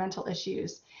environmental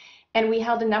issues. And we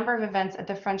held a number of events at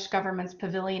the French government's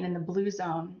pavilion in the Blue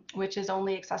Zone, which is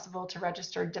only accessible to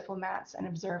registered diplomats and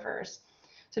observers.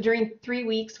 So during 3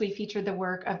 weeks, we featured the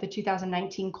work of the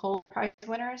 2019 COL Prize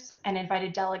winners and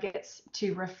invited delegates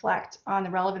to reflect on the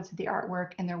relevance of the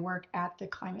artwork and their work at the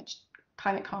climate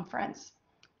conference.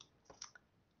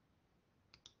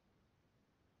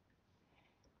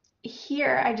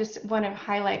 Here, I just want to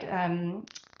highlight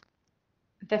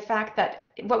the fact that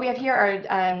what we have here are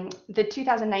the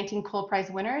 2019 COL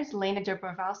Prize winners, Lena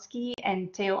Dobrowolski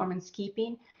and Theo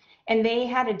Ormanskiping. And they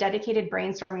had a dedicated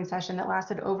brainstorming session that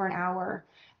lasted over an hour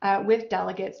with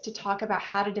delegates to talk about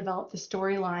how to develop the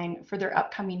storyline for their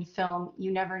upcoming film,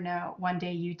 You Never Know, One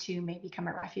Day You Too May Become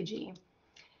a Refugee.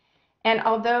 And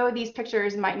although these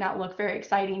pictures might not look very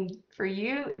exciting for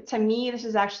you, to me, this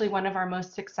is actually one of our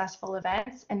most successful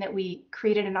events, and that we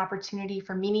created an opportunity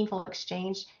for meaningful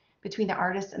exchange between the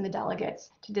artists and the delegates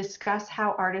to discuss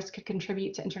how artists could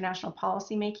contribute to international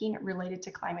policymaking related to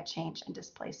climate change and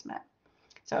displacement.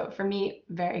 So for me,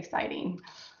 very exciting.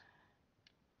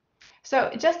 So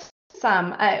just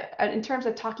some, in terms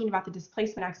of talking about the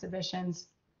displacement exhibitions,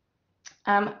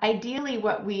 ideally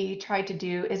what we tried to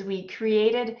do is we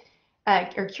created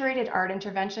or curated art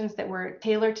interventions that were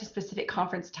tailored to specific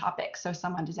conference topics. So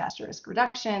some on disaster risk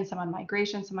reduction, some on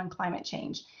migration, some on climate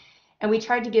change. And we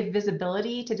tried to give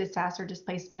visibility to disaster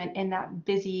displacement in that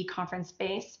busy conference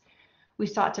space. We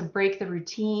sought to break the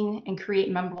routine and create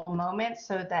memorable moments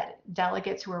so that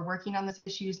delegates who are working on those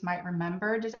issues might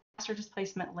remember disaster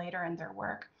displacement later in their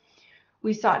work.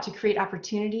 We sought to create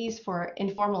opportunities for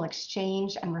informal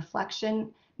exchange and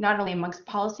reflection, not only amongst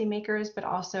policymakers, but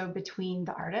also between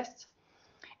the artists.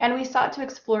 And we sought to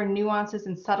explore nuances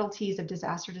and subtleties of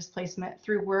disaster displacement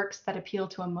through works that appeal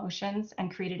to emotions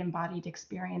and created embodied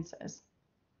experiences.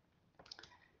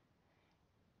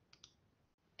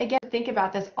 Again, think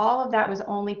about this, all of that was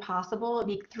only possible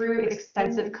through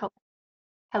extensive,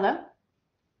 hello?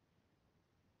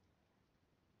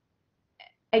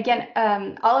 Again,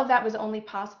 all of that was only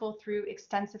possible through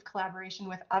extensive collaboration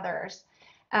with others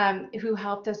who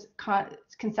helped us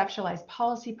conceptualize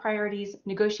policy priorities,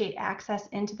 negotiate access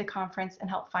into the conference, and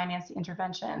help finance the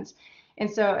interventions. And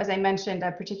so, as I mentioned,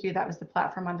 particularly that was the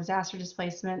Platform on Disaster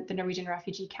Displacement, the Norwegian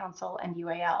Refugee Council, and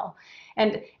UAL.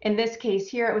 And in this case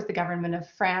here, it was the government of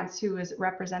France who was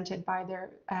represented by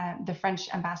the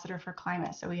French ambassador for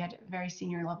climate. So we had very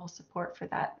senior level support for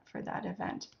that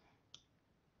event.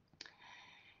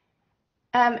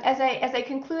 As I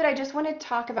conclude, I just want to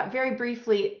talk about very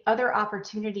briefly other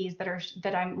opportunities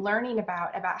that I'm learning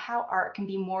about how art can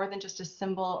be more than just a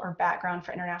symbol or background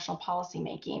for international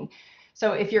policymaking.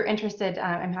 So if you're interested,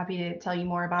 I'm happy to tell you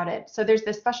more about it. So there's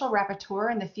the special rapporteur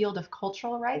in the field of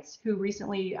cultural rights who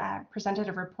recently presented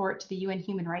a report to the UN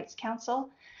Human Rights Council,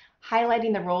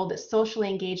 highlighting the role that socially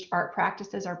engaged art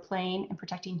practices are playing in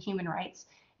protecting human rights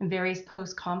in various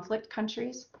post-conflict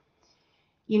countries.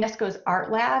 UNESCO's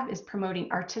Art Lab is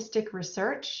promoting artistic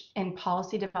research in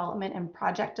policy development and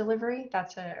project delivery.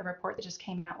 That's a report that just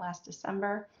came out last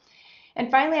December. And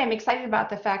finally, I'm excited about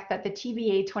the fact that the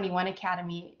TBA 21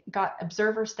 Academy got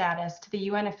observer status to the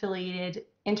UN-affiliated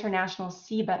International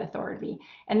Seabed Authority.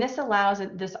 And this allows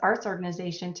this arts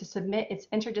organization to submit its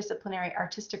interdisciplinary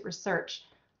artistic research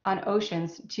on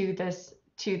oceans to this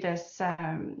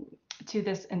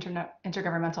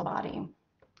intergovernmental body.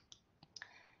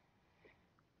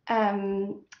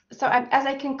 So as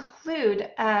I conclude,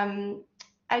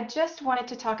 I just wanted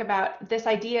to talk about this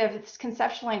idea of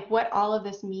conceptualizing what all of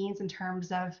this means in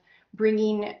terms of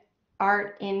bringing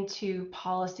art into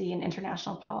policy and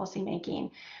international policy making.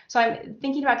 So I'm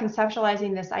thinking about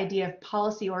conceptualizing this idea of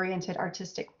policy-oriented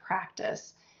artistic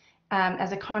practice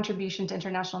as a contribution to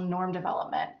international norm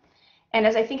development. And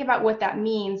as I think about what that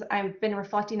means, I've been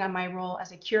reflecting on my role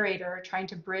as a curator, trying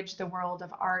to bridge the world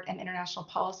of art and international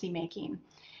policy making.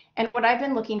 And what I've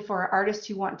been looking for are artists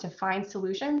who want to find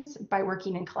solutions by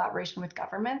working in collaboration with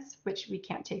governments, which we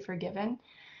can't take for given.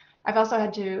 I've also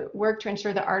had to work to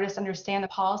ensure that artists understand the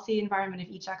policy environment of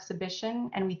each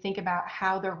exhibition, and we think about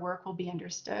how their work will be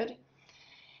understood.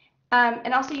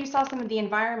 And also you saw some of the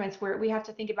environments where we have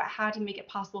to think about how to make it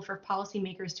possible for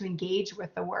policymakers to engage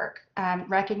with the work,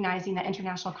 recognizing that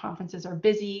international conferences are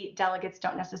busy, delegates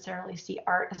don't necessarily see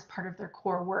art as part of their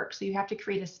core work. So you have to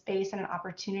create a space and an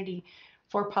opportunity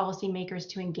for policymakers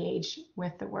to engage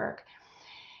with the work.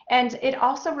 And it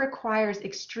also requires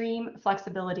extreme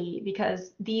flexibility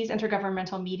because these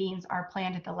intergovernmental meetings are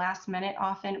planned at the last minute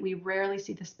often. We rarely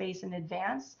see the space in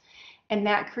advance. And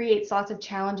that creates lots of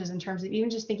challenges in terms of even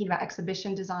just thinking about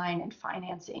exhibition design and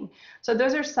financing. So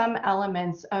those are some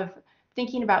elements of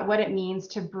thinking about what it means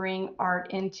to bring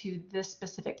art into this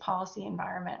specific policy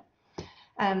environment.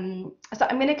 So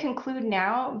I'm going to conclude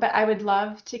now, but I would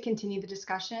love to continue the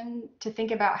discussion to think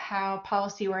about how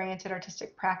policy-oriented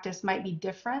artistic practice might be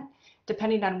different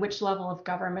depending on which level of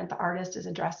government the artist is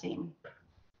addressing,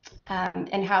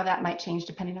 and how that might change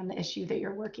depending on the issue that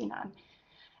you're working on.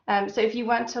 So if you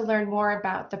want to learn more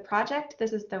about the project,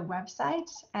 this is the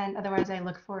website, and otherwise I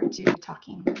look forward to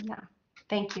talking now.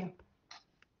 Thank you.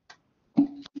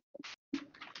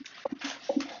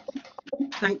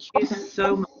 Thank you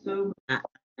so much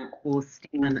for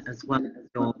Stephen as well as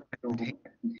your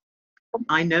presentation.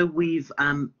 I know we've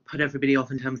put everybody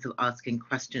off in terms of asking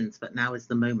questions, but now is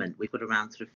the moment. We've got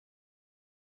around sort of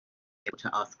able to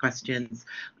ask questions,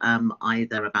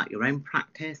 either about your own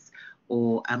practice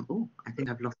or, oh, I think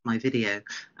I've lost my video,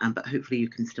 but hopefully you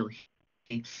can still hear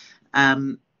me.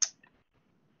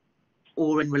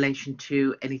 Or in relation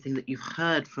to anything that you've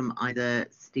heard from either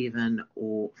Stephen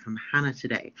or from Hannah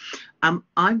today.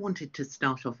 I wanted to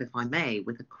start off, if I may,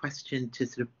 with a question to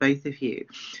sort of both of you.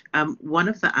 One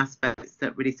of the aspects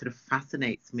that really sort of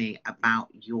fascinates me about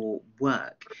your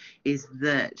work is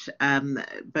that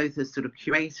both as sort of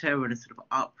curator and a sort of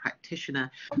art practitioner,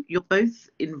 you're both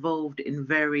involved in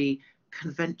very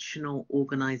conventional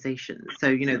organisations. So,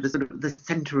 you know, the sort of the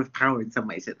centre of power in some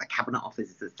ways, the Cabinet Office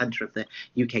is the centre of the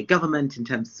UK government in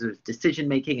terms of sort of decision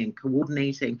making and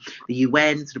coordinating. The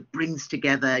UN sort of brings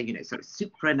together, you know, sort of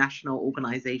supranational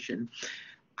organisation.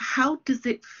 How does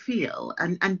it feel?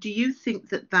 And do you think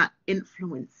that that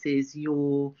influences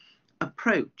your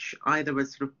approach, either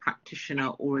as sort of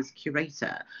practitioner or as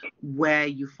curator, where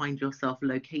you find yourself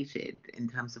located in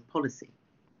terms of policy?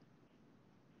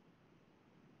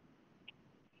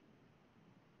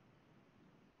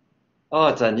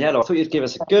 Oh, Danielle, I thought you'd give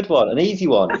us a good one, an easy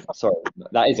one. Sorry,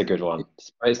 that is a good one.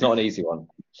 It's not an easy one.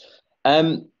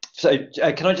 Can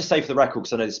I just say for the record,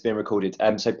 because I know this is being recorded,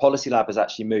 so Policy Lab has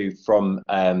actually moved from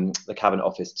the Cabinet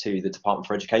Office to the Department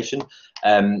for Education,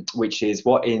 which is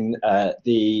what in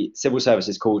the civil service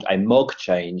is called a MOG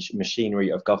change, machinery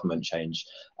of government change.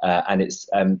 And it's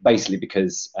basically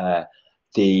because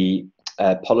the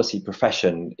policy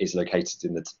profession is located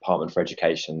in the Department for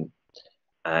Education,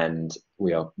 and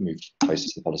we are moved closer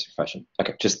to the policy profession.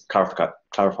 Okay, just clarify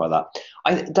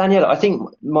that. Danielle, I think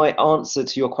my answer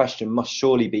to your question must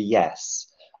surely be yes.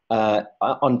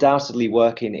 Undoubtedly,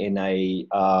 working in a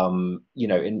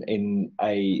in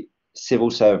a civil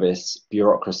service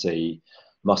bureaucracy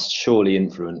must surely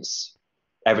influence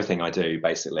everything I do,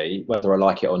 basically, whether I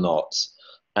like it or not,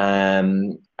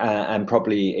 and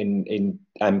probably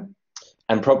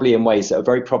in ways that are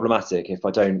very problematic if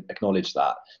I don't acknowledge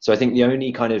that. So I think the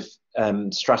only kind of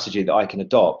strategy that I can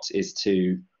adopt is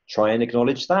to try and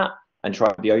acknowledge that and try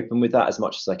and be open with that as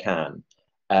much as I can.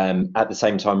 At the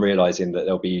same time, realizing that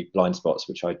there'll be blind spots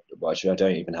which I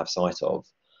don't even have sight of.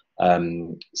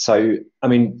 So I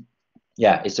mean,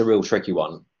 yeah, it's a real tricky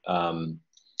one.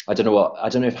 I don't know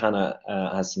if Hannah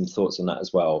has some thoughts on that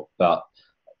as well, but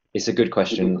it's a good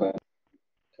question,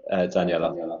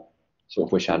 Daniela. Sort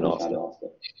of wish I hadn't asked it.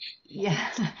 Yeah,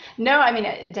 no, I mean,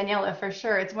 Daniela, for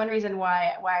sure. It's one reason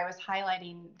why I was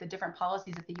highlighting the different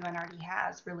policies that the UN already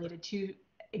has related to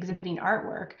exhibiting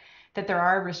artwork, that there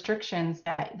are restrictions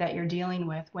that you're dealing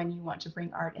with when you want to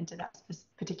bring art into that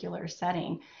particular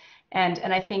setting. And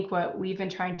I think what we've been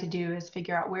trying to do is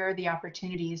figure out where are the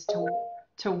opportunities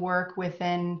to work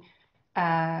within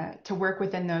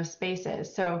those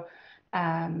spaces. So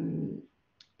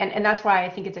and that's why I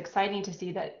think it's exciting to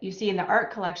see that you see in the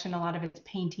art collection a lot of it's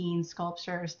paintings,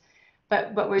 sculptures,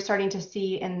 but we're starting to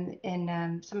see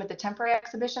in some of the temporary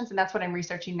exhibitions, and that's what I'm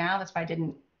researching now. That's why I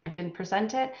didn't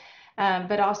present it.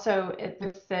 But also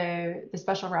with the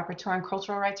special rapporteur on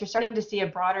cultural rights, you're starting to see a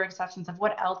broader acceptance of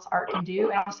what else art can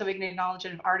do, and also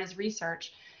acknowledgement of art as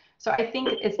research. So I think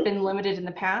it's been limited in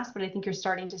the past, but I think you're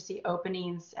starting to see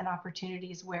openings and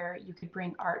opportunities where you could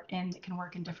bring art in that can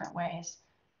work in different ways.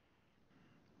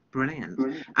 Brilliant.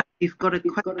 You've got a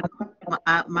question,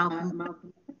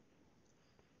 Malcolm.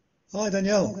 Hi,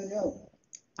 Danielle.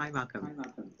 Hi, Malcolm.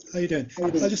 How are you doing?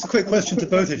 Just a quick question to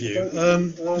both of you.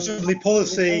 Presumably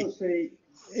policy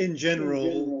in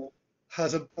general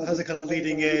has a kind of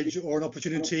leading edge or an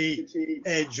opportunity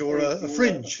edge or a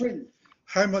fringe.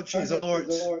 How much is art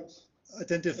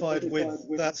identified with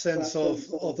that sense of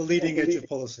the leading edge of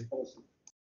policy?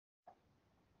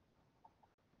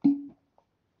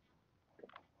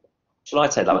 Shall I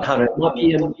take that one? Hannah, it might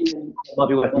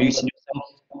be worth muting yourself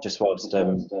just whilst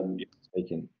you're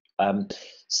speaking.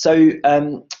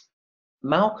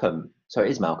 Malcolm, sorry,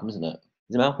 it is Malcolm, isn't it?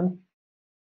 Is it Malcolm?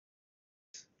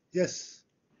 Yes.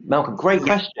 Malcolm, great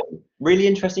question. Really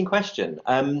interesting question.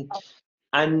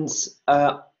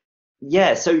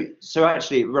 Yeah, so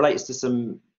actually it relates to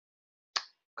some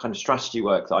kind of strategy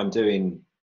work that I'm doing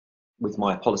with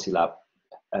my Policy Lab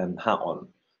hat on.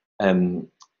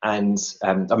 I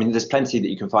mean, there's plenty that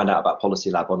you can find out about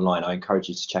Policy Lab online. I encourage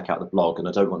you to check out the blog, and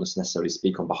I don't want to necessarily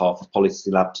speak on behalf of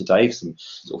Policy Lab today, because I'm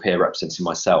sort of here representing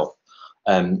myself.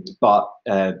 But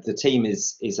the team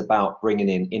is about bringing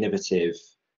in innovative,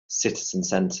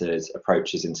 citizen-centered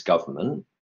approaches into government.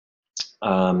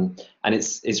 And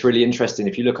it's really interesting.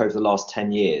 If you look over the last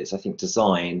 10 years, I think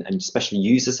design, and especially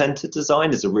user-centered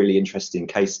design, is a really interesting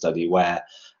case study where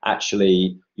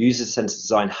actually user-centered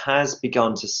design has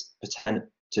begun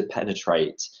to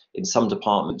penetrate in some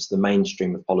departments the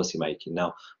mainstream of policy making. Now,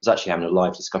 I was actually having a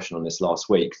live discussion on this last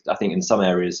week. I think in some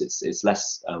areas it's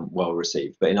less well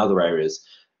received, but in other areas,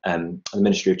 the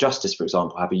Ministry of Justice, for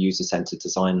example, have a user-centered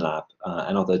design lab,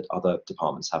 and other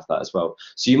departments have that as well.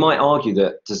 So you might argue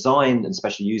that design, and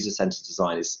especially user-centered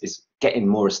design, is getting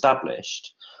more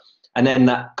established. And then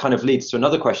that kind of leads to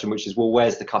another question, which is, well,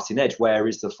 where's the cutting edge? Where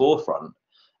is the forefront?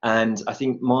 And I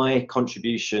think my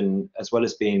contribution, as well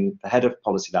as being the head of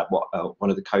Policy Lab,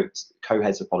 one of the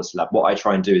co-heads of Policy Lab, what I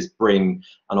try and do is bring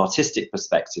an artistic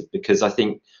perspective, because I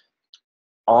think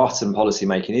art and policy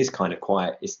making is kind of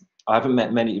I haven't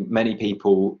met many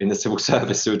people in the civil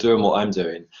service who are doing what I'm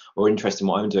doing or interested in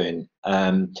what I'm doing.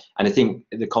 And I think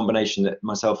the combination that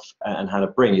myself and Hannah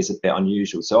bring is a bit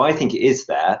unusual. So I think it is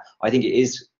there. I think it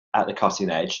is at the cutting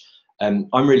edge. I'm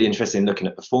really interested in looking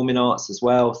at performing arts as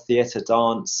well, theatre,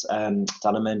 dance.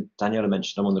 Daniela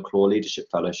mentioned I'm on the Claw Leadership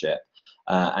Fellowship,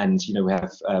 and you know, we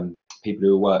have people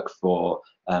who work for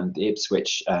the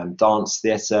Ipswich Dance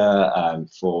Theatre,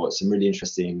 for some really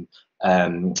interesting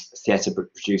theatre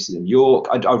producers in York.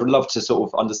 I would love to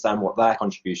sort of understand what their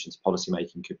contribution to policy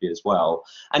making could be as well.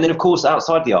 And then of course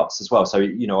outside the arts as well. So,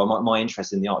 you know, my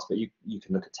interest in the arts, but you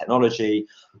can look at technology,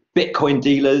 Bitcoin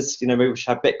dealers, you know, maybe we should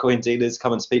have Bitcoin dealers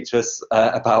come and speak to us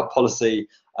about policy.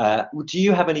 Do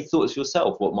you have any thoughts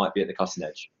yourself what might be at the cutting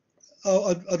edge?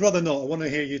 Oh, I'd rather not. I want to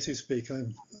hear you two speak.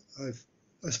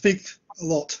 I speak a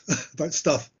lot about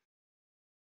stuff.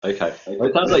 Okay. Well,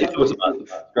 it sounds like you thought about it.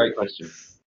 Great question.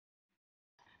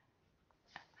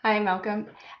 Hi, Malcolm.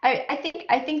 I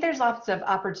think there's lots of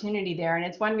opportunity there, and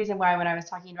it's one reason why when I was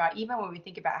talking about, even when we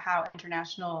think about how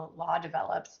international law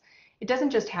develops, it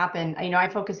doesn't just happen. You know, I'm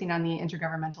focusing on the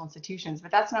intergovernmental institutions, but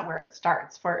that's not where it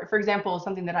starts. For example,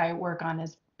 something that I work on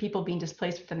is people being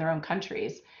displaced within their own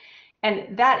countries.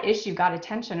 And that issue got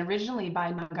attention originally by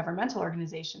non-governmental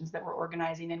organizations that were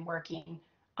organizing and working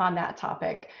on that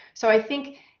topic. So I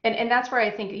think, and that's where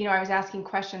I think, you know, I was asking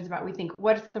questions about, we think,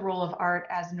 what's the role of art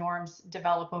as norms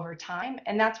develop over time?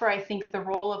 And that's where I think the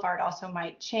role of art also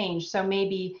might change. So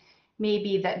maybe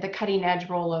the cutting edge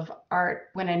role of art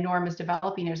when a norm is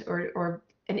developing or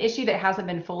an issue that hasn't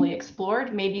been fully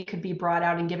explored, maybe could be brought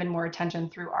out and given more attention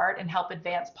through art and help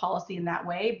advance policy in that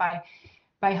way by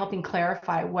helping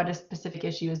clarify what a specific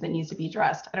issue is that needs to be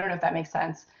addressed. I don't know if that makes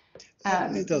sense.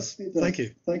 It does. Thank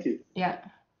you. Thank you. Yeah.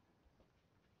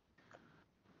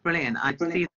 Brilliant. I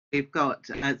see we've got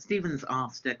Stephen's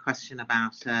asked a question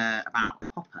about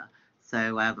Popper.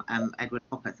 So Edward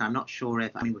Popper. So I'm not sure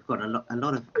if, I mean, we've got a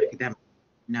lot of academics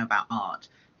who know about art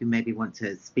who maybe want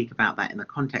to speak about that in the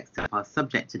context of our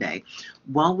subject today.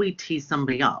 While we tee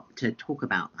somebody up to talk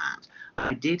about that,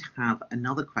 I did have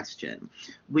another question,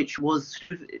 which was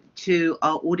to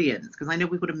our audience, because I know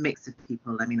we've got a mix of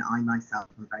people. I mean, I myself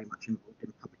am very much involved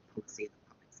in public policy and the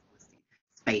public policy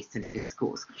space and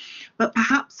discourse. But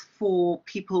perhaps for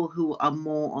people who are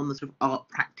more on the sort of art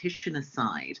practitioner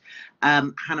side,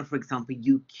 Hannah, for example,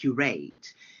 you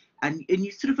curate. And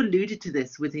you sort of alluded to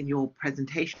this within your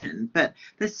presentation, but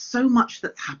there's so much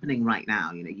that's happening right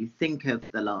now. You know, you think of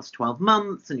the last 12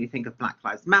 months and you think of Black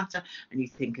Lives Matter and you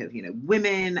think of, you know,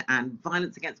 women and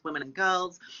violence against women and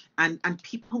girls and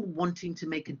people wanting to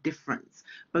make a difference,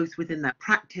 both within their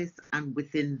practice and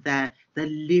within their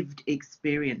lived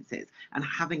experiences and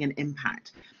having an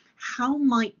impact. How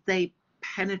might they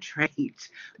penetrate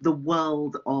the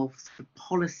world of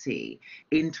policy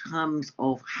in terms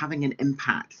of having an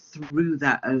impact through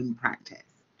their own practice?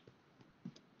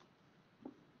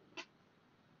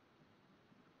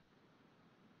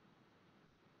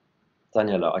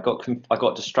 Daniela, I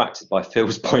got distracted by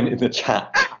Phil's point in the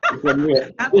chat.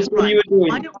 That's right.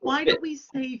 Why don't we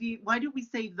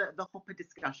save the Hopper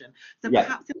discussion? So yeah.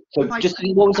 Perhaps just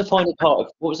what was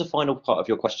the final part of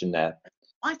your question there?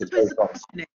 I suppose the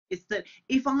question is that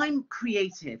if I'm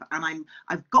creative and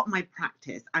I've got my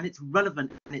practice and it's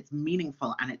relevant and it's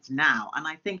meaningful and it's now, and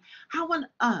I think, how on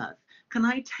earth can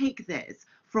I take this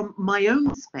from my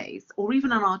own space or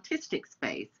even an artistic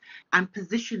space and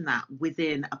position that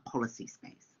within a policy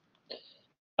space?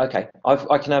 Okay,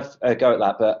 I can have a go at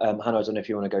that, but Hannah, I don't know if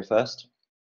you want to go first.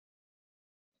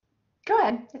 Go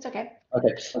ahead, it's okay.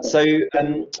 Okay, so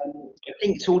I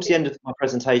think towards the end of my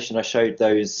presentation, I showed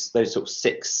those sort of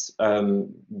 6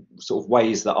 sort of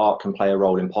ways that art can play a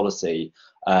role in policy,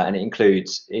 and it included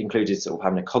sort of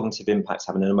having a cognitive impact,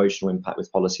 having an emotional impact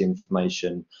with policy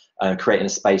information, creating a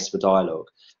space for dialogue.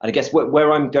 And I guess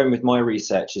where I'm going with my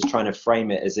research is trying to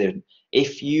frame it as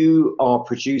if you are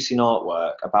producing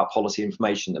artwork about policy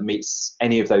information that meets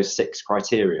any of those 6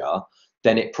 criteria,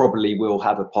 then it probably will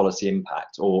have a policy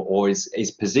impact, or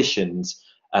is positioned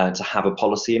to have a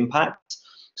policy impact.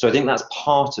 So I think that's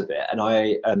part of it, and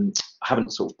I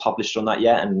haven't sort of published on that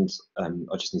yet, and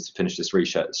I just need to finish this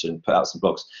research and put out some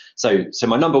blogs. So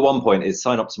my number one point is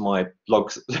sign up to my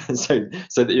blogs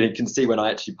so that you can see when I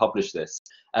actually publish this.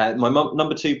 My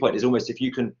number 2 point is almost, if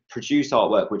you can produce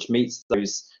artwork which meets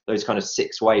those kind of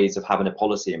 6 ways of having a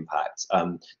policy impact,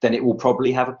 then it will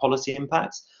probably have a policy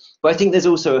impact. But I think there's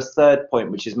also a third point,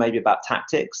 which is maybe about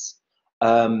tactics.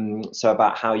 So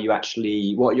about how you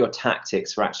actually, what are your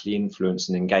tactics for actually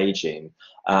influencing and engaging.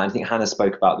 I think Hannah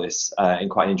spoke about this in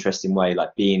quite an interesting way,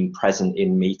 like being present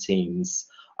in meetings,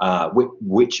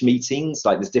 which meetings,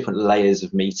 like there's different layers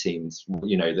of meetings,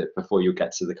 you know, that before you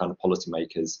get to the kind of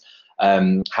policymakers,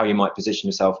 how you might position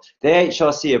yourself. The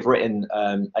HRC have written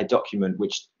a document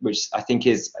which I think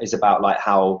is about like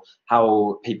how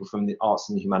people from the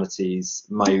arts and humanities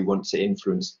may want to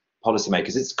influence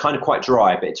policymakers. It's kind of quite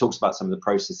dry, but it talks about some of the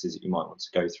processes that you might want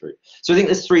to go through. So I think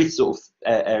there's 3 sort of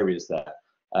areas there.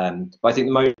 But I think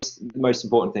the most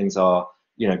important things are,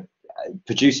 you know,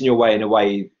 producing your way in a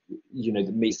way, you know,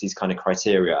 that meets these kind of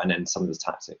criteria, and then some of the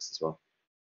tactics as well.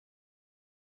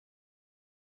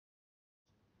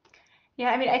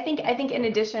 Yeah, I mean, I think in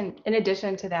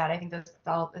addition to that, I think that's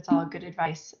all good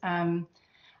advice.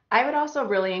 I would also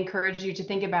really encourage you to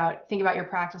think about your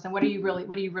practice and what are you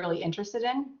really interested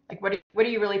in? Like what are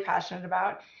you really passionate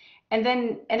about? And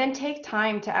then take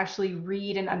time to actually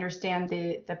read and understand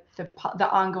the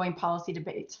ongoing policy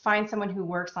debates. Find someone who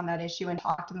works on that issue and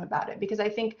talk to them about it. Because I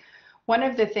think one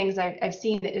of the things I've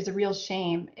seen that is a real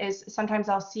shame is sometimes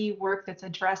I'll see work that's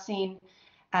addressing,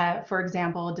 for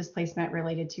example, displacement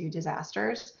related to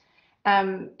disasters.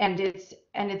 And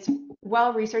it's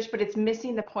well researched, but it's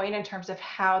missing the point in terms of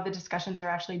how the discussions are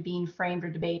actually being framed or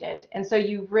debated. And so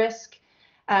you risk,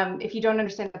 if you don't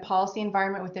understand the policy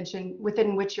environment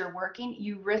within which you're working,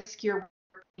 you risk your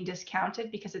work being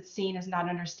discounted because it's seen as not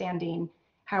understanding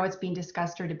how it's being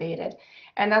discussed or debated.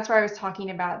 And that's where I was talking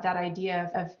about that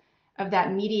idea of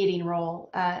that mediating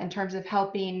role in terms of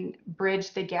helping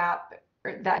bridge the gap,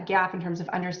 or that gap in terms of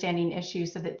understanding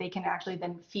issues so that they can actually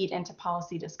then feed into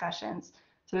policy discussions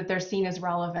so that they're seen as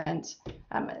relevant.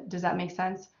 Does that make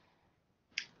sense?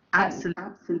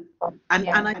 Absolutely. And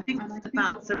I think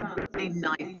that's a really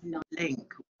nice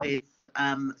link with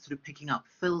sort of picking up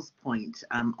Phil's point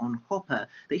on Hopper,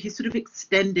 that he's sort of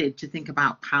extended to think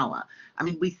about power. I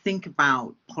mean, we think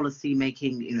about policy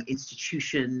making, you know,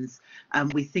 institutions,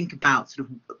 we think about sort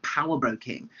of power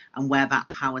broking and where that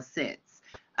power sits.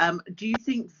 Do you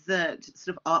think that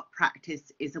sort of art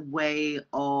practice is a way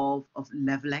of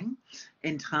leveling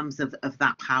in terms of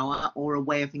that power, or a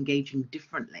way of engaging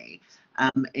differently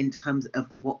in terms of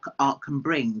what art can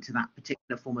bring to that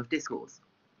particular form of discourse?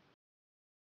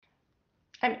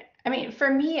 I mean,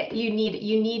 for me, you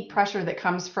need pressure that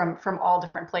comes from all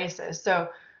different places. So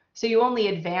you only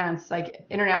advance, like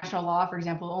international law, for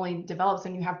example, only develops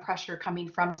when you have pressure coming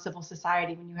from civil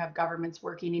society, when you have governments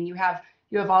working, and you have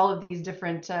all of these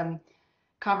different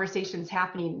conversations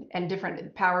happening and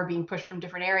different power being pushed from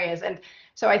different areas. And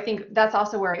so I think that's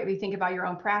also where we think about your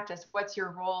own practice. What's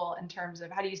your role in terms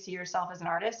of how do you see yourself as an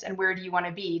artist, and where do you want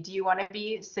to be? Do you want to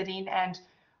be sitting and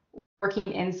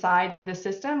working inside the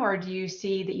system, or do you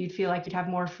see that you'd feel like you'd have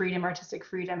more freedom, artistic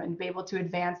freedom, and be able to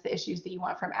advance the issues that you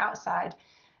want from outside?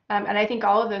 And I think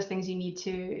all of those things you need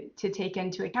to take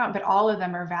into account, but all of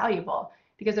them are valuable,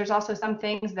 because there's also some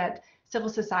things that civil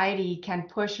society can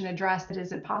push and address that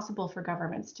isn't possible for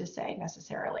governments to say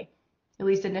necessarily, at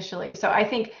least initially. So I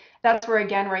think that's where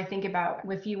I think about,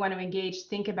 if you want to engage,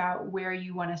 think about where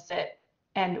you want to sit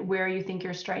and where you think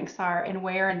your strengths are, and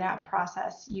where in that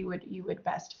process you would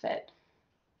best fit.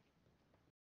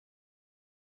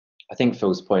 I think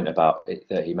Phil's point about it,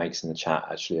 that he makes in the chat,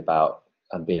 actually, about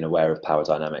being aware of power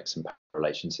dynamics and power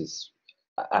relations, is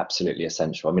absolutely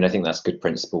essential. I mean, I think that's good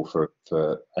principle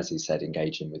for, as he said,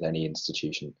 engaging with any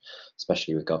institution,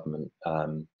 especially with government.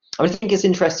 I think it's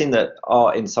interesting that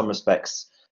art, in some respects,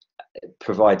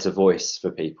 provides a voice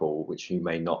for people who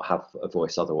may not have a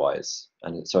voice otherwise.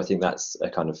 And so I think that's a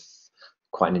kind of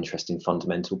quite an interesting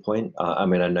fundamental point. I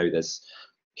mean, I know there's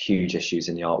huge issues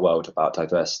in the art world about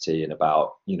diversity and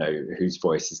about, you know, whose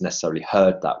voice is necessarily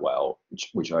heard that well,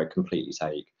 which I completely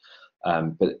take.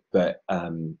 But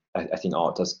I think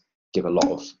art does give a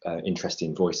lot of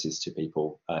interesting voices to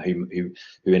people who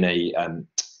in a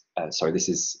sorry, this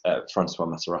is Francois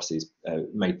Massarassi's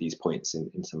made these points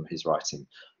in some of his writing,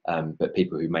 but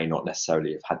people who may not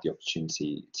necessarily have had the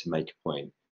opportunity to make a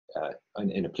point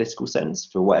in a political sense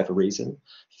for whatever reason,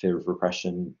 fear of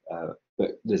repression,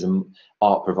 but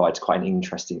art provides quite an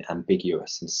interesting,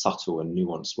 ambiguous and subtle and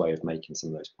nuanced way of making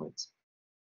some of those points.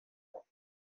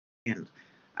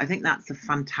 I think that's a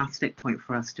fantastic point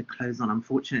for us to close on.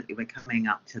 Unfortunately, we're coming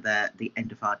up to the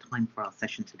end of our time for our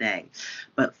session today.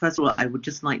 But first of all, I would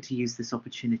just like to use this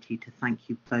opportunity to thank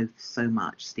you both so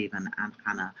much, Stephen and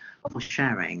Hannah, for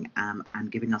sharing and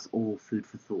giving us all food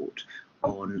for thought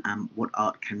on what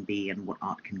art can be and what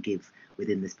art can give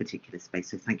within this particular space.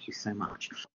 So thank you so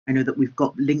much. I know that we've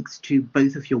got links to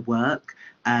both of your work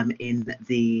in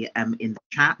the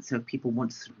chat. So if people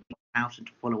want to sort of reach out and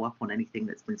to follow up on anything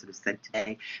that's been sort of said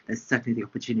today, there's certainly the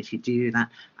opportunity to do that.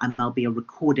 And there'll be a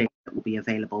recording that will be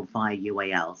available via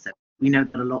UAL. So we know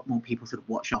that a lot more people sort of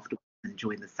watch afterwards and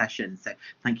join the session. So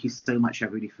thank you so much,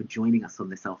 everybody, for joining us on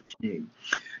this afternoon.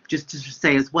 Just to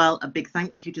say as well, a big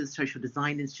thank you to the Social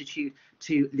Design Institute,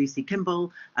 to Lucy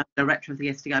Kimball, Director of the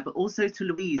SDI, but also to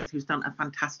Louise, who's done a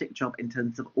fantastic job in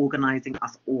terms of organising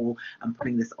us all and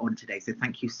putting this on today. So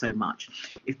thank you so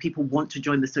much. If people want to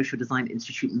join the Social Design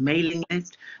Institute mailing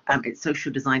list, it's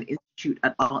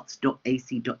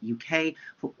socialdesigninstitute@arts.ac.uk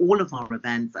for all of our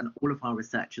events and all of our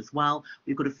research as well.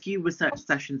 We've got a few research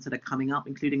sessions that are coming up,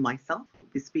 including myself, who'll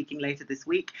be speaking later this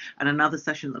week, and another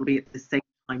session that will be at the same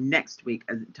time next week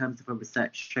in terms of a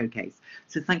research showcase.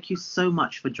 So thank you so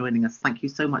much for joining us. Thank you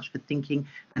so much for thinking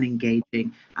and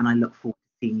engaging, and I look forward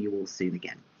to seeing you all soon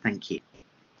again. Thank you.